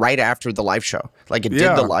right after the live show. Like it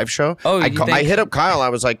did the live show. Oh, I hit up Kyle. I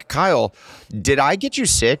was like, Kyle, did I get you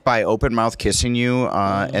sick by open mouth kissing you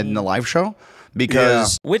in the live show?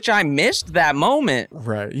 Because which I missed that moment.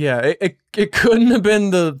 Right. Yeah. It couldn't have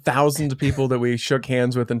been the thousands of people that we shook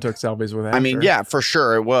hands with and took selfies with. After. I mean, yeah, for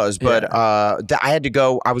sure it was. But I had to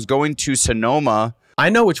go. I was going to Sonoma. I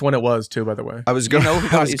know which one it was too, by the way. I was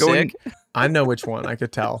going. I know which one. I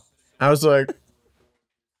could tell. I was like,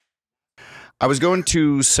 I was going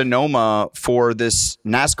to Sonoma for this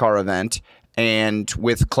NASCAR event. And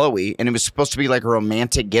with Chloe, and it was supposed to be like a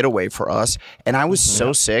romantic getaway for us. And I was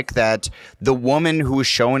so sick that the woman who was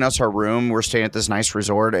showing us our room, we're staying at this nice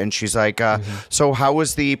resort, and she's like, so how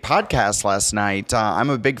was the podcast last night? I'm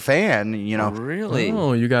a big fan, you know. Really?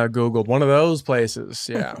 Oh, you got Googled one of those places.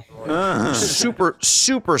 Yeah. Super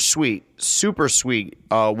sweet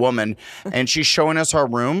woman. And she's showing us our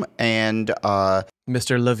room, and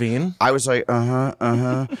Mr. Levine. I was like,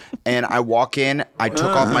 and I walk in, I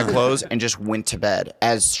took off my clothes and just went to bed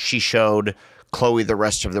as she showed Chloe the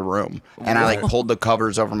rest of the room. And I like pulled the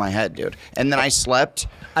covers over my head, dude. And then I slept.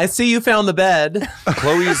 I see you found the bed.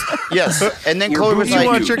 Chloe's, yes. And then Chloe was You like,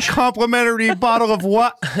 want your complimentary bottle of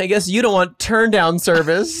what? I guess you don't want turn down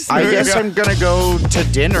service. I guess I'm going to go to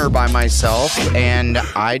dinner by myself. And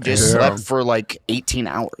I just slept for like 18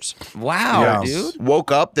 hours. Wow, dude.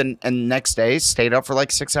 Woke up and next day, stayed up for like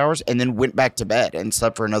 6 hours, and then went back to bed and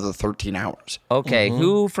slept for another 13 hours. Okay,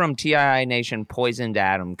 who from TII Nation poisoned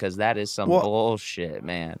Adam? Because that is some bullshit,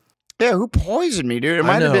 man. Yeah, who poisoned me, dude? It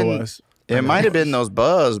might have been. It might have been those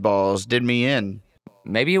buzz balls did me in.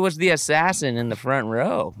 Maybe it was the assassin in the front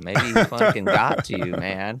row. Maybe he fucking got to you,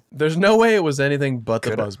 man. There's no way it was anything but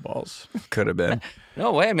the buzz balls. Could have been.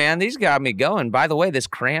 No way, man. These got me going. By the way, this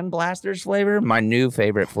Cran Blasters flavor, my new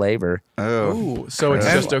favorite flavor. Oh, so it's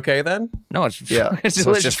just okay then? No, it's it's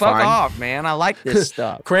just fuck fine. off, man. I like this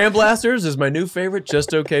stuff. Cran Blasters is my new favorite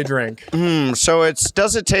just okay drink. So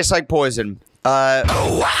does it taste like poison?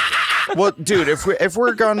 Well, dude, if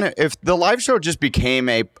the live show just became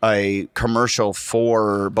a commercial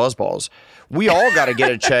for Buzzballs, we all got to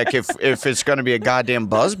get a check if it's going to be a goddamn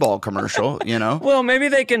Buzzball commercial, you know? Well, maybe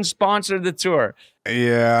they can sponsor the tour.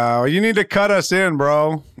 Yeah, you need to cut us in,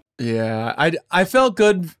 bro. Yeah, I felt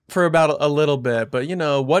good for about a little bit, but you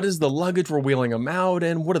know, what is the luggage we're wheeling them out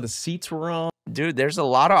in? What are the seats we're on? Dude, there's a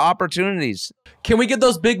lot of opportunities. Can we get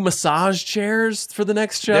those big massage chairs for the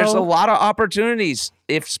next show? There's a lot of opportunities.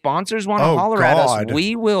 If sponsors want to holler at us,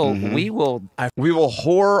 we will. We will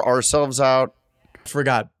whore ourselves out.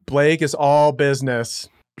 Forgot. Blake is all business.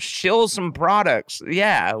 Shill some products.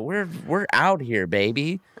 Yeah, we're out here,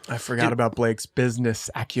 baby. I forgot about Blake's business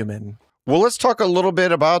acumen. Well, let's talk a little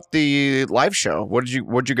bit about the live show. What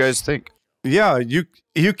did you guys think? Yeah,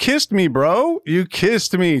 you kissed me, bro. You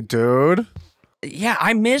kissed me, dude. Yeah,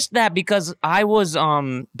 I missed that because I was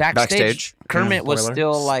backstage. Kermit was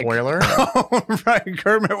still like spoiler. Oh, right,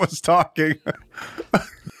 Kermit was talking.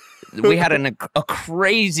 We had a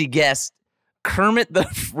crazy guest. Kermit the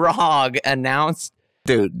Frog announced.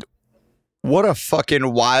 Dude, what a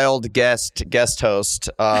fucking wild guest host,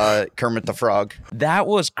 Kermit the Frog. That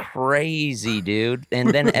was crazy, dude.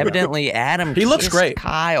 And then evidently Adam He looks kissed great.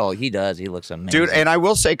 Kyle. He does. He looks amazing. Dude, and I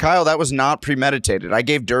will say, Kyle, that was not premeditated. I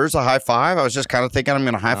gave Durs a high five. I was just kind of thinking I'm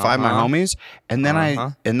going to high five my homies, and then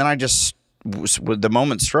I just the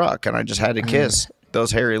moment struck, and I just had to kiss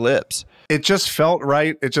those hairy lips. It just felt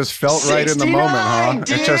right. It just felt right in the moment, huh?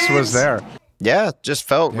 Dudes. It just was there. Yeah, just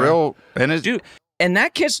felt real. And it, dude, and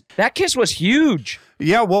that kiss was huge.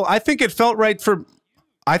 Yeah, well, I think it felt right for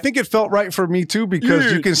me too,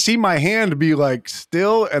 because you can see my hand be like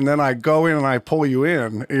still, and then I go in and I pull you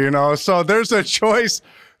in, so there's a choice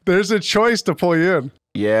to pull you in.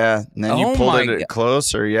 yeah, and then you pulled it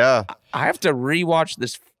closer. Yeah, I have to rewatch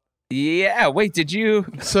this. Yeah, wait, did you?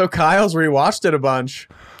 So Kyle's rewatched it a bunch.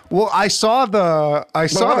 Well, I saw the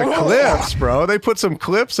clips, bro. They put some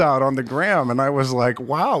clips out on the gram, and I was like,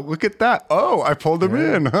 wow, look at that. Oh, I pulled them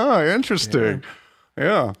in. Huh, interesting.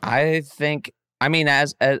 Yeah. I think, I mean,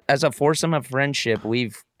 as a foursome of friendship,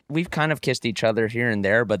 we've kind of kissed each other here and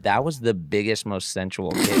there, but that was the biggest, most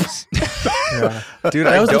sensual kiss. Yeah. Dude,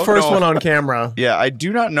 that was the first one on camera. Yeah, I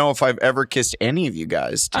do not know if I've ever kissed any of you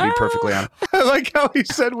guys, to be perfectly honest. I like how he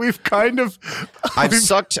said we've kind of... I've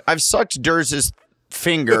sucked Durs's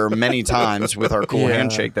finger many times with our cool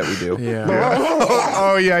handshake that we do. Yeah.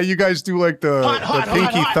 Oh, yeah, you guys do like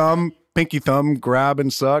the pinky thumb grab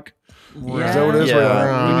and suck. Yeah. Is that what it is?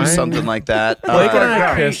 Yeah, we do something like that. Blake and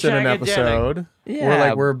I kissed in an episode.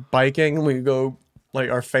 Yeah. We're biking and we go, like,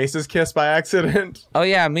 our faces kiss by accident. Oh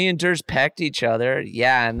yeah, me and Durs pecked each other.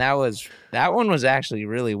 Yeah, and that one was actually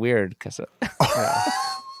really weird because.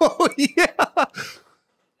 Oh yeah.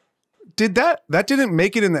 That didn't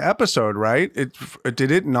make it in the episode, right?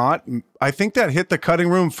 Did it not? I think that hit the cutting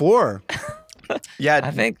room floor. Yeah,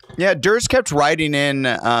 I think. Yeah, Durs kept writing in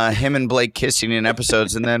him and Blake kissing in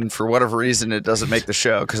episodes, and then for whatever reason, it doesn't make the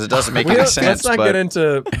show because it doesn't make any sense. Let's not get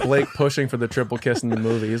into Blake pushing for the triple kiss in the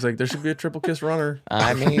movie. He's like, there should be a triple kiss runner.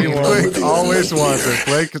 I mean, Blake always wants it.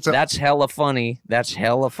 Blake, that's hella funny. That's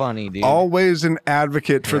hella funny, dude. Always an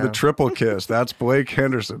advocate for the triple kiss. That's Blake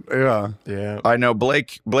Henderson. Yeah, yeah. I know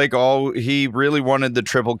Blake. He really wanted the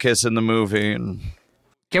triple kiss in the movie, and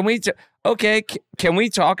can we? Can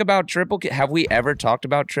we talk about triple kiss? Have we ever talked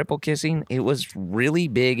about triple kissing? It was really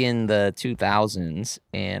big in the 2000s.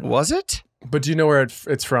 And was it? But do you know where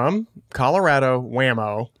it's from? Colorado,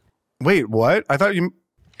 whammo. Wait, what? I thought you...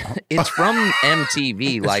 It's from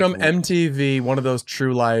MTV. It's from MTV, one of those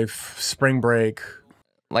True Life, Spring Break.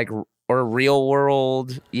 Or Real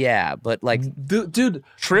World. Yeah, but like... Dude,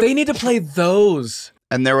 they need to play those.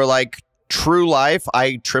 And they were like, True Life,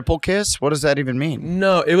 I triple kiss? What does that even mean?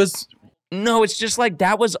 No, it was... No, it's just like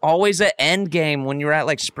that was always an end game when you were at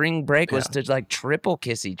like spring break was to like triple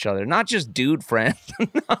kiss each other, not just dude friends.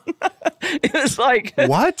 It was like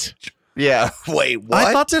what? Yeah. Wait, what?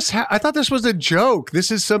 I thought this was a joke. This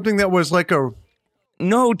is something that was like a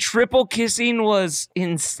no. Triple kissing was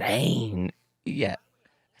insane. Yeah.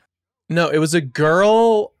 No, it was a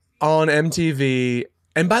girl on MTV.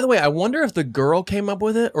 And by the way, I wonder if the girl came up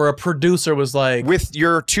with it or a producer was like... With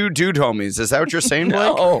your two dude homies. Is that what you're saying,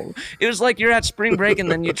 Blake? No. It was like you're at spring break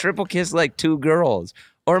and then you triple kiss like two girls.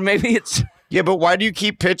 Or maybe it's... Yeah, but why do you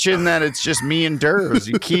keep pitching that it's just me and Durs?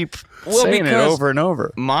 You keep saying it over and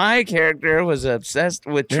over. My character was obsessed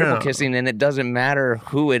with triple kissing, and it doesn't matter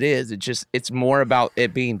who it is. It's more about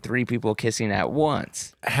it being three people kissing at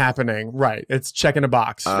once. Happening. Right. It's checking a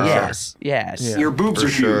box. Yes. Yes. Yeah. Your boobs are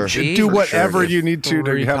huge. Do whatever you need to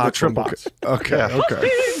have the triple kiss. Okay.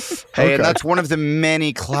 Hey, and that's one of the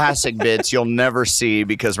many classic bits you'll never see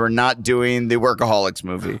because we're not doing the Workaholics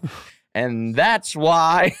movie. And that's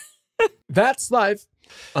why... That's life.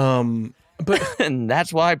 But and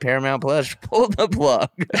that's why Paramount Plus pulled the plug.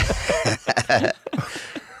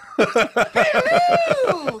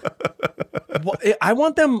 Well, I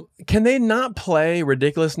want them. Can they not play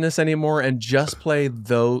ridiculousness anymore and just play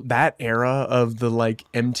that era of the like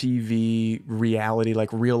MTV reality, like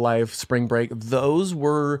real life Spring Break? Those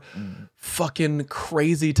were fucking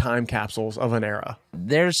crazy time capsules of an era.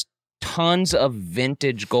 There's tons of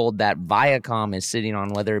vintage gold that Viacom is sitting on,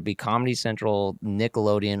 whether it be Comedy Central,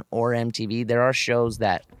 Nickelodeon, or MTV. There are shows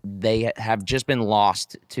that they have just been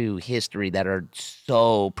lost to history that are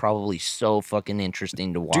probably so fucking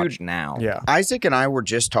interesting to watch now. Yeah. Isaac and I were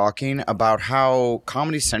just talking about how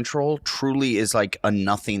Comedy Central truly is like a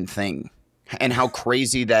nothing thing and how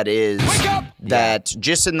crazy that is that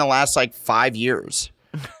just in the last like 5 years.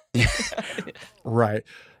 Right.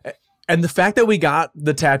 And the fact that we got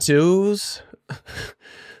the tattoos,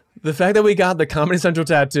 the fact that we got the Comedy Central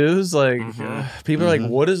tattoos, like people are like,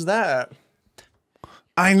 what is that?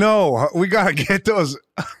 I know. We got to get those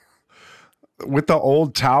with the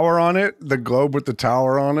old tower on it, the globe with the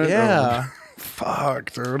tower on it. Yeah.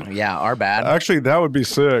 Fuck, dude. Yeah, our bad. Actually, that would be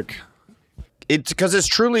sick. It's because it's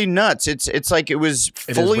truly nuts. It's like it was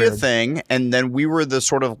fully a thing, and then we were the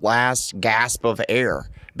sort of last gasp of air.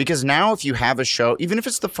 Because now if you have a show, even if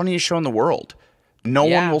it's the funniest show in the world, no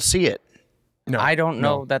one will see it. No, I don't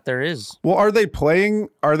know that there is. Well, are they playing?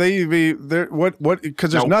 Are they what?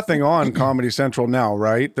 Because there's nothing on Comedy Central now,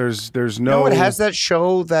 right? There's no. No, it has that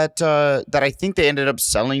show that that I think they ended up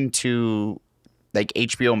selling to like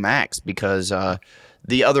HBO Max because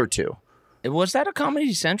the other two. Was that a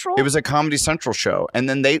Comedy Central? It was a Comedy Central show, and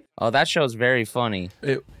then Oh, that show's very funny.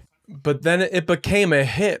 But then it became a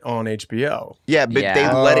hit on HBO. Yeah, but they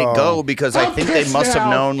let it go because I think they must have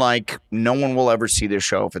known like no one will ever see this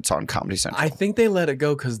show if it's on Comedy Central. I think they let it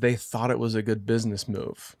go because they thought it was a good business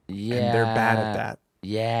move. Yeah. And they're bad at that.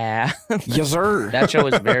 Yeah. Yes, sir. That show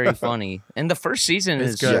is very funny. And the first season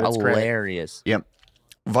is good. It's great. hilarious. Yep.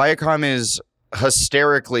 Viacom is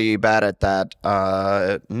hysterically bad at that,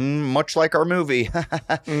 much like our movie.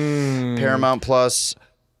 Paramount Plus.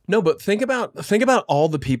 No, but think about all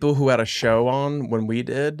the people who had a show on when we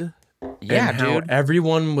did. Yeah, and how dude.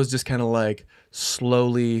 everyone was just kind of like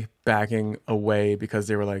slowly backing away because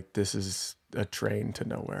they were like, this is a train to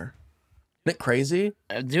nowhere. Isn't it crazy?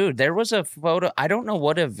 Dude, there was a photo. I don't know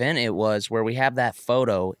what event it was where we have that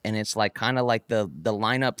photo, and it's like kind of like the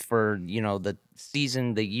lineup for, the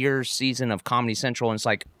season of Comedy Central, and it's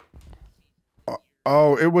like,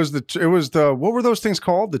 Oh, it was the what were those things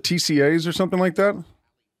called? The TCAs or something like that?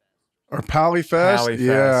 Or Pallyfest? Pallyfest.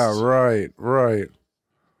 Yeah, right.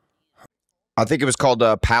 I think it was called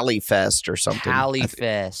Pallyfest or something.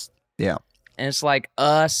 Pallyfest. Yeah. And it's like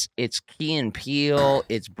us, it's Key and Peele,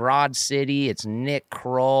 it's Broad City, it's Nick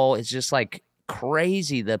Kroll. It's just like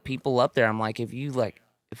crazy, the people up there. I'm like, if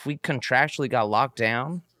we contractually got locked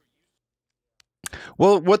down.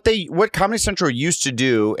 Well, what Comedy Central used to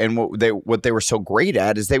do and what they were so great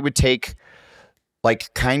at is they would take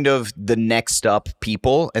like kind of the next up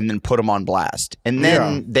people and then put them on blast. And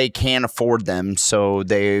then they can't afford them, so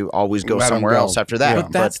they always go somewhere else after that.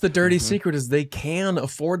 But that's the dirty secret is they can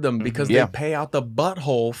afford them because they pay out the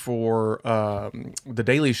butthole for The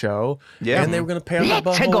Daily Show. Yeah. And they were going to pay out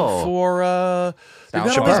the butthole for they've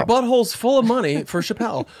got all these buttholes full of money for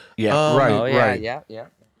Chappelle. Right. Yeah.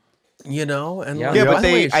 And but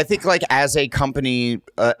I think like as a company,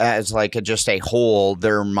 as like just a whole,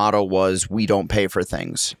 their motto was we don't pay for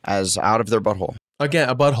things as out of their butthole. Again,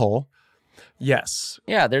 a butthole. Yes.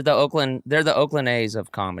 Yeah, they're the Oakland A's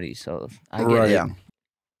of comedy, so I get it. Yeah.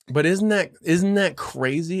 But isn't that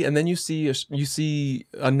crazy? And then you see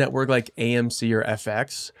a network like AMC or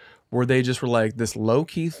FX where they just were like this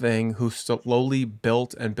low-key thing who slowly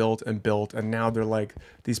built and built and built, and now they're like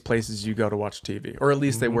these places you go to watch TV. Or at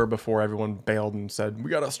least they were before everyone bailed and said, we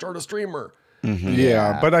got to start a streamer.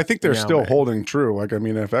 Yeah, but I think they're still holding true. Like, I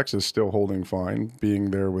mean, FX is still holding fine,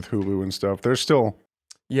 being there with Hulu and stuff. They're still...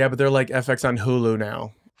 Yeah, but they're like FX on Hulu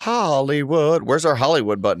now. Hollywood. Where's our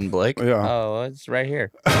Hollywood button, Blake? Yeah. Oh, it's right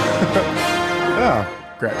here. Yeah.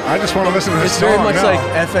 Great. I just want to listen to this It's song very much now. like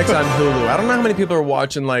FX on Hulu. I don't know how many people are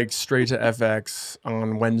watching like straight to FX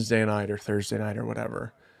on Wednesday night or Thursday night or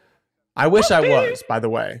whatever. I wish I was, by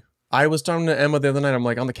the way. I was talking to Emma the other night. I'm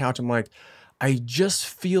like on the couch. I'm like, I just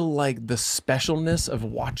feel like the specialness of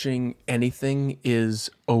watching anything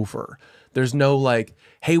is over. There's no like,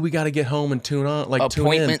 hey, we got to get home and tune on, like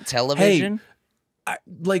appointment tune in. television. Hey,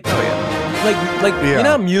 you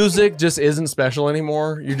know, music just isn't special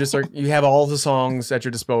anymore. You just you have all the songs at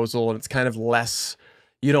your disposal, and it's kind of less.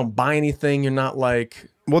 You don't buy anything. You're not like.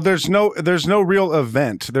 Well, there's no real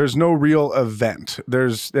event. There's no real event.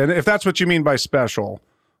 And if that's what you mean by special,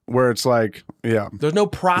 where it's like, there's no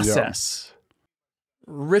process,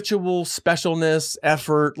 ritual, specialness,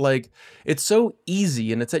 effort. Like it's so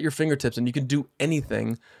easy and it's at your fingertips, and you can do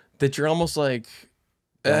anything that you're almost like.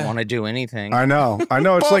 don't want to do anything. I know.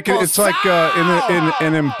 It's like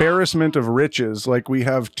an embarrassment of riches. Like we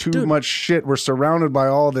have too much shit. We're surrounded by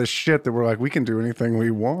all this shit that we're like, we can do anything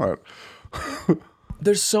we want.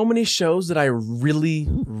 There's so many shows that I really,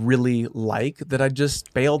 really like that I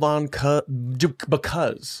just bailed on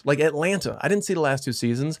because, like Atlanta, I didn't see the last 2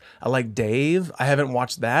 seasons. I like Dave. I haven't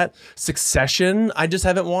watched that. Succession, I just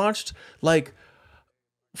haven't watched. Like,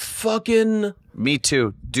 fucking. Me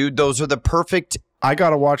too. Dude, those are the perfect. I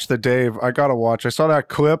gotta watch the Dave. I saw that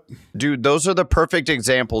clip. Dude, those are the perfect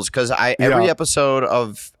examples because every episode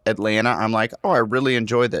of Atlanta, I'm like, oh, I really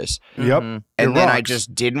enjoy this. Yep. And then I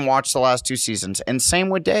just didn't watch the last 2 seasons. And same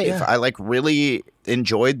with Dave. Yeah. I like really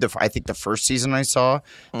enjoyed I think the first season I saw.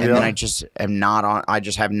 And then I just am not on. I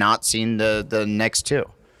just have not seen the next 2.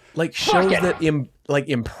 Like shows that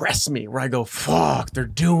impress me where I go, fuck, they're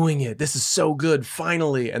doing it. This is so good,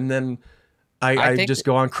 finally. And then I just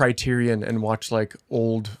go on Criterion and watch like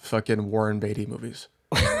old fucking Warren Beatty movies.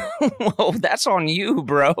 Whoa, that's on you,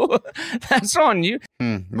 bro. That's on you.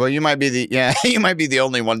 Well, you might be the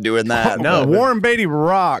only one doing that. No, Warren Beatty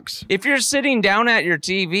rocks. If you're sitting down at your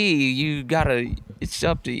TV, it's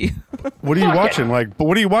up to you. What are you watching?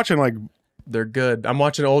 What are you watching? Like, they're good. I'm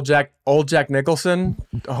watching old Jack Nicholson.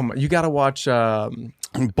 You got to watch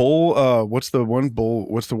Bull. What's the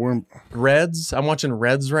one? Reds. I'm watching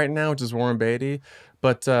Reds right now, which is Warren Beatty.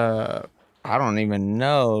 But I don't even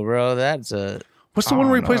know, bro. What's the one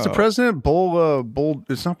where he plays the president? Bull.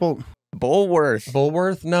 It's not Bull.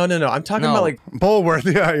 Bulworth? No. I'm talking about like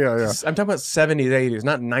Bulworth. Yeah. I'm talking about 70s, 80s,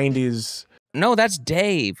 not 90s. No, that's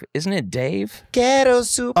Dave. Isn't it Dave? Ghetto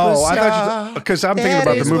superstar. Oh, I thought because I'm thinking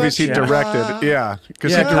about the movies he directed. Yeah,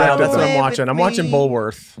 because he directed that's what them. I'm watching. I'm watching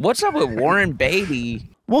Bulworth. What's up with Warren Beatty?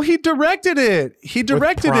 Well, he directed it.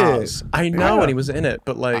 I know, and he was in it,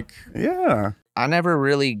 but like, yeah. I never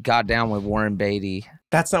really got down with Warren Beatty.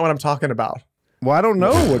 that's not what I'm talking about. Well, I don't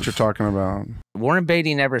know what you're talking about. Warren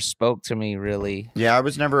Beatty never spoke to me, really. Yeah, I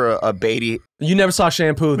was never a Beatty. You never saw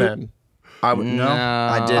Shampoo then? No,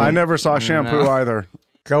 I didn't. I never saw Shampoo either.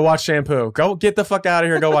 Go watch Shampoo. Go get the fuck out of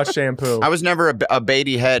here. Go watch Shampoo. I was never a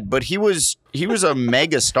Beatty head, but he was a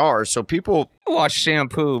mega star. So people Watch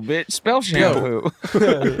Shampoo, bitch. Spell Shampoo.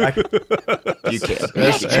 you can't.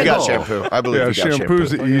 You got Shampoo. I believe you got Shampoo.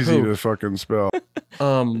 Shampoo's easy to fucking spell.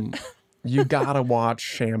 You gotta watch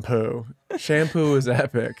Shampoo. Shampoo is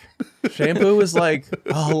epic. Shampoo is like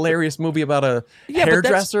a hilarious movie about a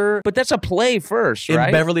hairdresser But that's a play first, in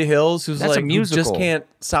right? Beverly Hills who's That's a like who just musical. can't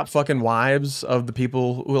stop fucking wives of the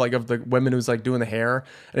people who like of the women who's like doing the hair,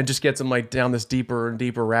 and it just gets him like down this deeper and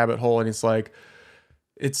deeper rabbit hole, and it's like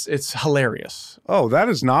it's hilarious. Oh, that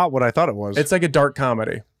is not what I thought it was. It's like a dark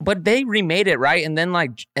comedy. But they remade it, right?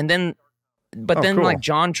 But then cool. like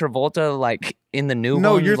John Travolta, like in the new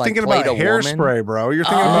no, one, you're like, thinking played about a Hairspray, woman. bro. You're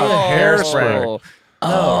thinking about Hairspray.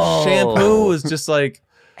 No, Shampoo is just like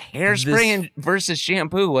Hairspray versus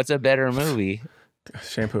Shampoo. What's a better movie?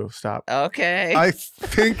 Shampoo. Stop. Okay. I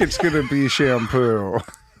think it's gonna be Shampoo.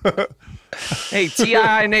 Hey,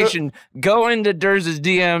 TII Nation, go into Durz's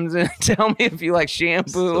DMs and tell me if you like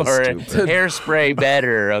Shampoo or Hairspray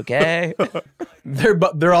better, okay?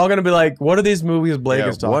 They're all gonna be like, what are these movies Blake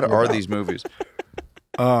is talking what about? are these movies?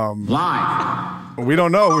 Live. We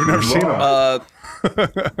don't know. We've never seen them.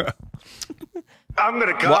 I'm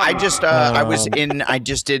gonna go. Well, I just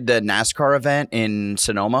did the NASCAR event in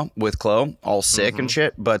Sonoma with Chloe, all sick and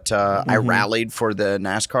shit. But I rallied for the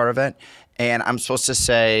NASCAR event, and I'm supposed to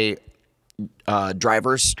say,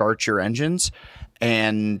 drivers, start your engines.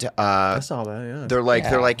 And I saw that. Yeah. they're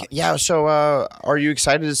like, yeah. So, are you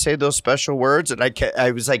excited to say those special words? And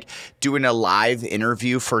I was like doing a live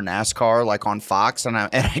interview for NASCAR, like on Fox, and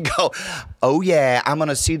I go, oh yeah, I'm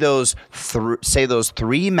gonna see those say those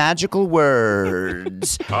 3 magical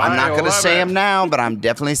words. I'm not gonna say them now, but I'm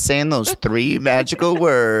definitely saying those 3 magical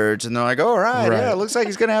words. And they're like, all right, yeah, it looks like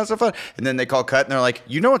he's gonna have some fun. And then they call cut, and they're like,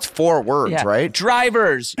 you know, it's 4 words, Yeah. right?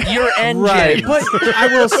 Drivers, your engine. Right, but I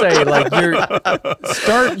will say, like,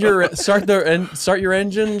 start your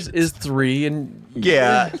engines is 3, and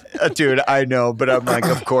Yeah, dude, I know, but I'm like,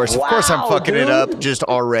 of course I'm fucking it up just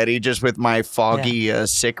already, just with my foggy,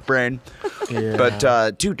 sick brain. Yeah.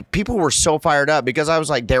 But, dude, people were so fired up because I was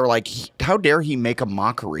like, they were like, how dare he make a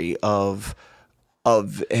mockery of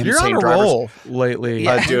him you're saying on a drivers. roll lately.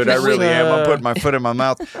 Dude, I really am. I'm putting my foot in my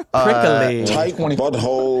mouth. Prickly. Tight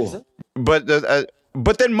butthole.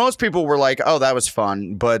 But then most people were like, oh, that was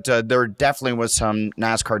fun. But there definitely was some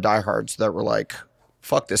NASCAR diehards that were like,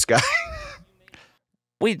 fuck this guy.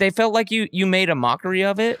 Wait, they felt like you made a mockery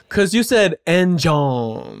of it? Because you said and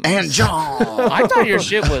John. And John. I thought your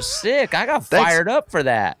shit was sick. I got fired up for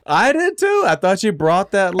that. I did too. I thought you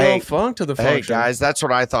brought that little funk to the function. Hey, guys, that's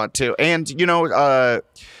what I thought too. And, you know,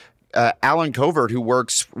 Alan Covert, who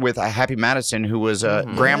works with Happy Madison, who was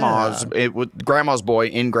Grandma's boy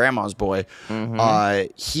in Grandma's Boy,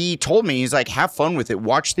 he told me, he's like, have fun with it.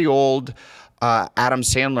 Watch the old Adam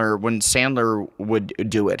Sandler when Sandler would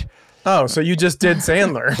do it. Oh, so you just did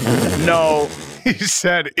Sandler. No. He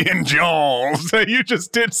said in Jaws. You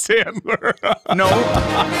just did Sandler. No,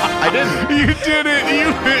 I didn't. You did it.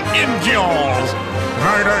 You hit in Jaws.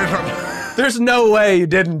 There's no way you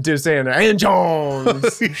didn't do Sandler. And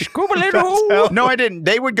Jones. No, I didn't.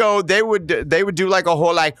 They would do like a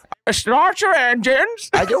whole like Start your engines.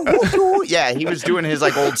 Yeah, he was doing his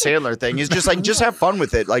like old Sandler thing. He's just like, just have fun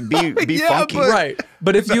with it. Like be funky. Right.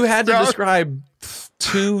 But if you had to describe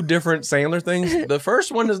two different Sandler things, the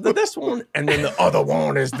first one is this one, and then the other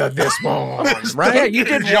one is this one. Right? Yeah, you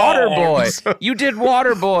did Waterboy. You did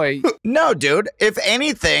Waterboy. No, dude. If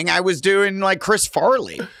anything, I was doing like Chris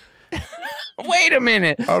Farley. Wait a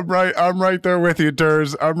minute. I'm right there with you,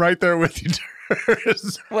 Durs. I'm right there with you,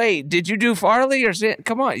 Durs. Wait, did you do Farley or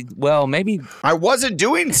come on? Well, maybe I wasn't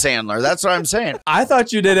doing Sandler. That's what I'm saying. I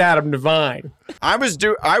thought you did Adam Devine. I was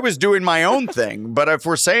doing my own thing. But if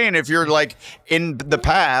we're saying if you're like in the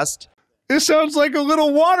past, It sounds like a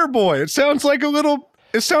little Waterboy. It sounds like a little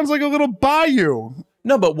Bayou.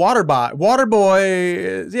 No, but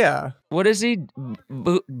Waterboy, yeah. what is he?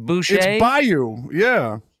 Boucher? It's Bayou.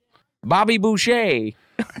 Yeah. Bobby Boucher.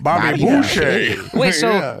 Bobby Boucher. Wait,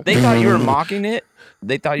 so they thought you were mocking it?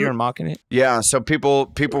 They thought you were mocking it? yeah. So people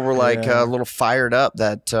were like a little fired up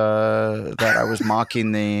that I was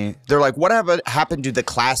mocking the. They're like, what happened to the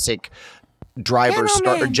classic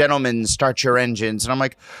gentlemen start your engines? And I'm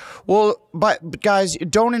like, well, but guys,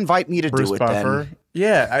 don't invite me to Bruce do it Buffer. then.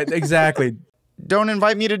 Yeah, exactly. Don't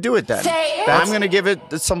invite me to do it then. I'm gonna give it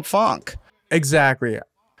some funk. Exactly.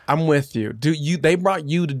 I'm with you. They brought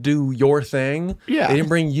you to do your thing. Yeah. They didn't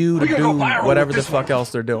bring you to do whatever the fuck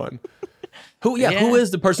else they're doing. Who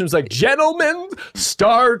is the person who's like, gentlemen,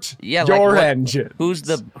 start your engine? Who's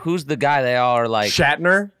the guy they all are like?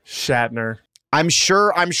 Shatner. I'm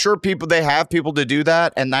sure they have people to do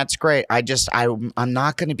that, and that's great. I'm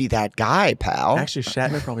not going to be that guy, pal. Actually,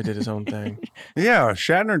 Shatner probably did his own thing. Yeah,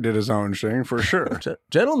 Shatner did his own thing for sure.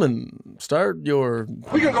 Gentlemen, start your.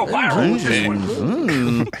 We can go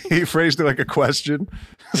viral. He phrased it like a question.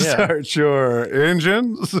 Yeah. Start your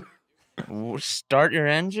engines. Start your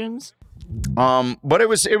engines? But it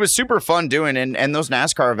was super fun doing, and those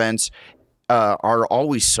NASCAR events are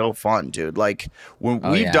always so fun, dude. Like when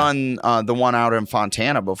we've done the one out in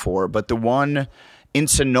Fontana before, but the one in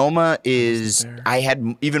Sonoma I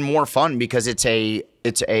had even more fun because it's a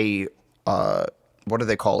what do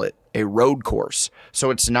they call it? A road course.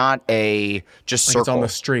 So it's not a just circle. It's on the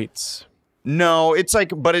streets. No, it's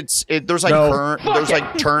like, but there's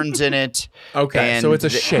like turns in it. Okay, so it's a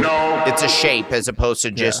shape. It's a shape as opposed to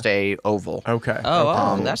just a oval. Okay.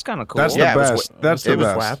 Oh, that's kind of cool. That's the best. That's the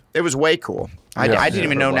best. It was way cool. I didn't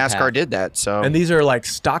even know NASCAR did that. So And these are like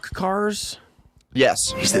stock cars?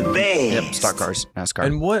 yes, He's the best. yep, stock cars, NASCAR.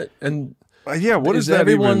 And what? And Yeah, what is that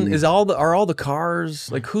everyone even? are all the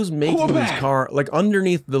cars, like who's making these cars, like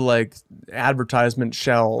underneath the like advertisement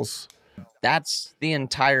shells? That's the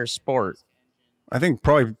entire sport. I think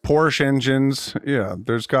probably Porsche engines. Yeah,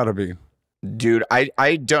 there's got to be. Dude,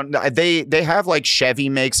 I don't. They have like Chevy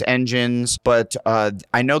makes engines, but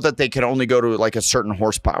I know that they can only go to like a certain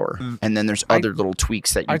horsepower, and then there's other little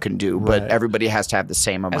tweaks that you can do. But everybody has to have the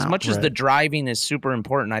same amount. As much as the driving is super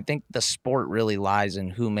important, I think the sport really lies in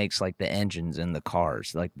who makes like the engines in the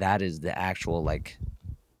cars. Like that is the actual like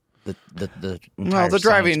the well, the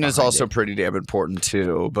driving is also pretty damn important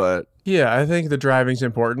too. But Yeah, I think the driving's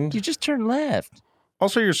important. You just turn left.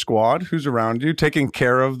 Also, your squad, who's around you, taking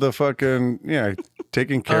care of the fucking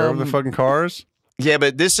of the fucking cars. yeah,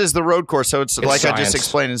 but this is the road course, so it's like I just science.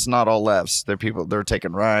 explained. It's not all lefts. They're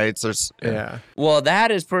taking rights. There's Yeah. Well,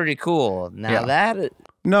 that is pretty cool. Now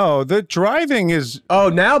No, the driving is. Oh,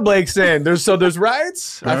 now Blake's saying there's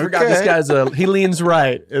rights. I forgot this guy's he leans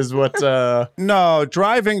right is what. No,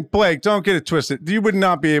 driving, Blake, don't get it twisted. You would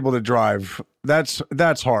not be able to drive. That's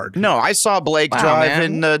hard. No, I saw Blake drive man.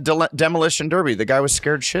 in the Demolition Derby. The guy was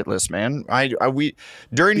scared shitless, man.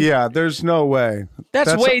 Yeah, there's no way.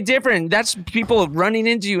 That's way different. That's people running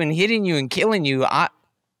into you and hitting you and killing you.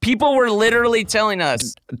 People were literally telling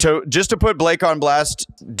us. Just to put Blake on blast,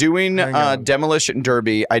 doing Demolition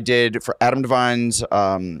Derby, I did for Adam Devine's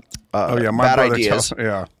my bad brother ideas.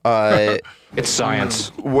 It's science.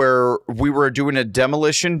 Where we were doing a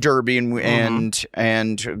demolition derby and we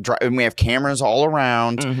have cameras all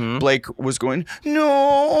around. Blake was going,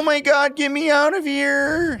 "No, oh my God, get me out of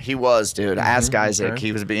here." He was, dude. Ask Isaac.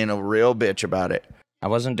 He was being a real bitch about it. I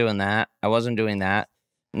wasn't doing that.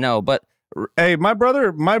 No, but hey, my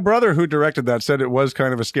brother who directed that said it was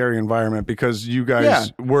kind of a scary environment because you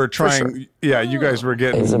guys were trying. Sure. Yeah, you guys were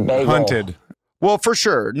getting hunted. Well, for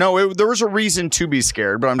sure. No, there was a reason to be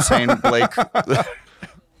scared, but I'm saying, Blake.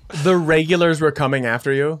 The regulars were coming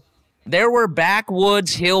after you? There were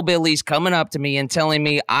backwoods hillbillies coming up to me and telling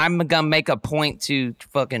me I'm gonna make a point to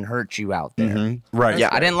fucking hurt you out there. Right. Yeah,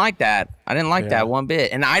 I didn't like that. I didn't like that one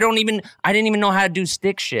bit. And I didn't even know how to do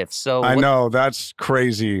stick shifts. So I know, that's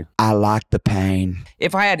crazy. I like the pain.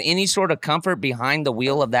 If I had any sort of comfort behind the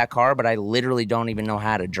wheel of that car, but I literally don't even know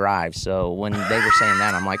how to drive. So when they were saying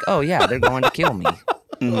that, I'm like, oh yeah, they're going to kill me.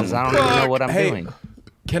 Because I don't even know what I'm doing.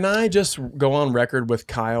 Can I just go on record with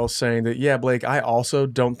Kyle saying that, yeah, Blake, I also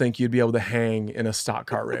don't think you'd be able to hang in a stock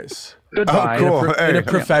car race. Goodbye. Oh, cool. In a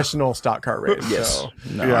professional stock car race. Yes. So.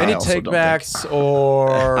 No, Any takebacks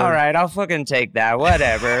or... All right, I'll fucking take that.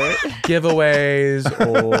 Whatever. Giveaways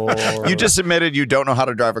or... You just admitted you don't know how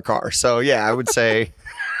to drive a car. So, yeah, I would say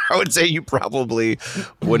you probably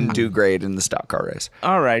wouldn't do great in the stock car race.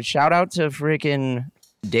 All right, shout out to freaking...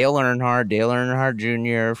 Dale Earnhardt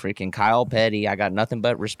Jr., freaking Kyle Petty. I got nothing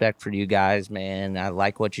but respect for you guys, man. I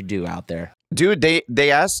like what you do out there. Dude,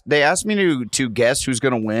 they asked me to guess who's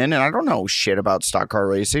going to win, and I don't know shit about stock car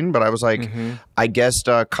racing, but I was like, I guessed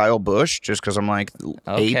Kyle Busch just because I'm like,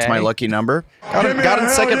 8's my lucky number. Got in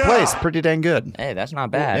second place. Pretty dang good. Hey, that's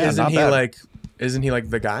not bad. Yeah, Isn't he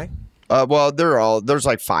like the guy? Well, there's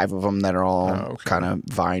like 5 of them that are all kind of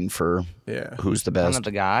vying for who's the best. I'm not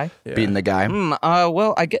the guy. Being the guy.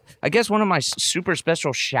 Well, I guess one of my super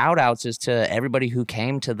special shout outs is to everybody who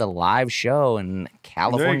came to the live show in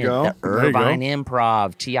California, the Irvine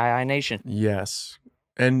Improv, TII Nation. Yes.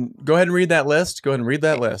 And go ahead and read that list.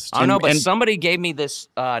 I know, but somebody gave me this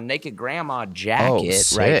Naked Grandma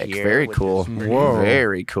jacket right here. Very cool. Whoa.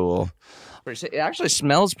 Very cool. It actually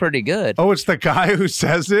smells pretty good. Oh, it's the guy who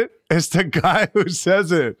says it? It's the guy who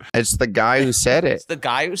says it. It's the guy who said it. It's the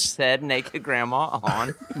guy who said Naked Grandma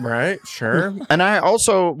on. Right, sure. And I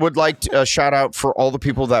also would like to shout out for all the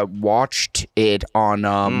people that watched it on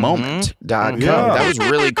moment.com. That was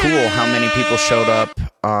really cool how many people showed up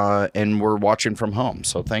and were watching from home.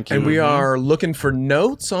 So thank you. And we are looking for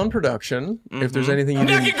notes on production. If there's anything you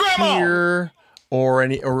didn't hear...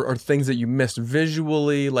 Or things that you missed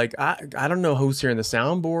visually, like I don't know who's hearing the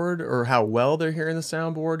soundboard or how well they're hearing the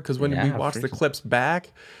soundboard, because when we watch the clips back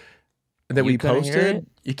that we posted,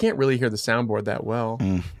 you can't really hear the soundboard that well.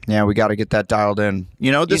 Yeah, we got to get that dialed in. You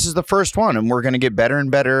know, this is the first one, and we're going to get better and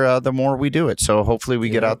better the more we do it. So hopefully we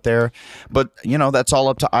get out there. But, you know, that's all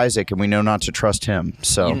up to Isaac, and we know not to trust him.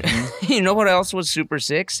 So you know what else was super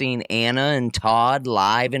sick? Seeing Anna and Todd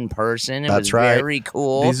live in person. It was very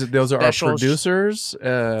cool. Those are our producers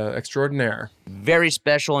extraordinaire. Very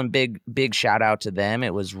special and big shout out to them.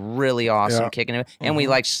 It was really awesome kicking it. And we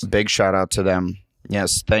big shout out to them.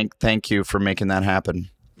 Yes, thank you for making that happen.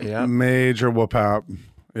 Yeah, major whoop-hop.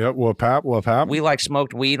 Yep, whoop-hop. We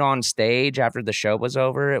smoked weed on stage after the show was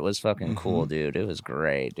over. It was fucking cool, dude. It was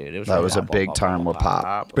great, dude. That was a big time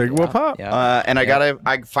whoop-hop. Big whoop-hop. Yeah. And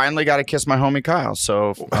I finally got to kiss my homie Kyle.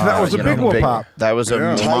 So that was a big whoop-hop. That was a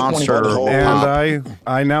monster and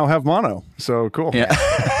I now have mono. So cool. Yeah.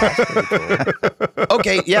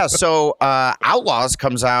 Okay, yeah. So Outlaws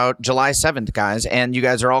comes out July 7th, guys, and you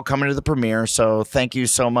guys are all coming to the premiere. So thank you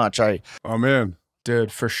so much. I'm in.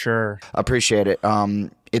 Dude, for sure. Appreciate it.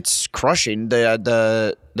 It's crushing.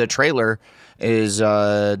 The trailer is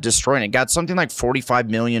destroying it. Got something like 45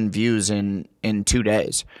 million views in 2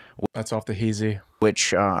 days. That's off the Heezy.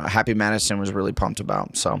 Which Happy Madison was really pumped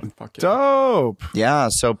about. So dope. Yeah.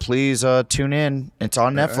 So please tune in. It's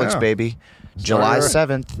on Netflix, baby. July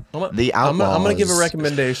 7th. The Outlaws. I'm gonna give a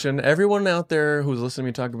recommendation. Everyone out there who's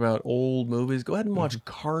listening to me talk about old movies, go ahead and watch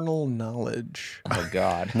Carnal Knowledge. Oh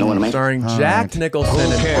God. Starring Jack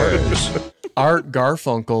Nicholson and Art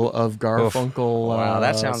Garfunkel of Garfunkel. Wow,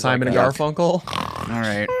 that sounds Simon and Garfunkel. All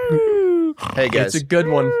right. Hey guys, it's a good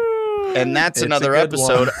one. And that's another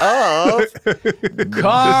episode of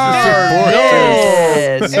Knowledge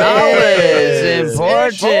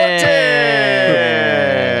Important.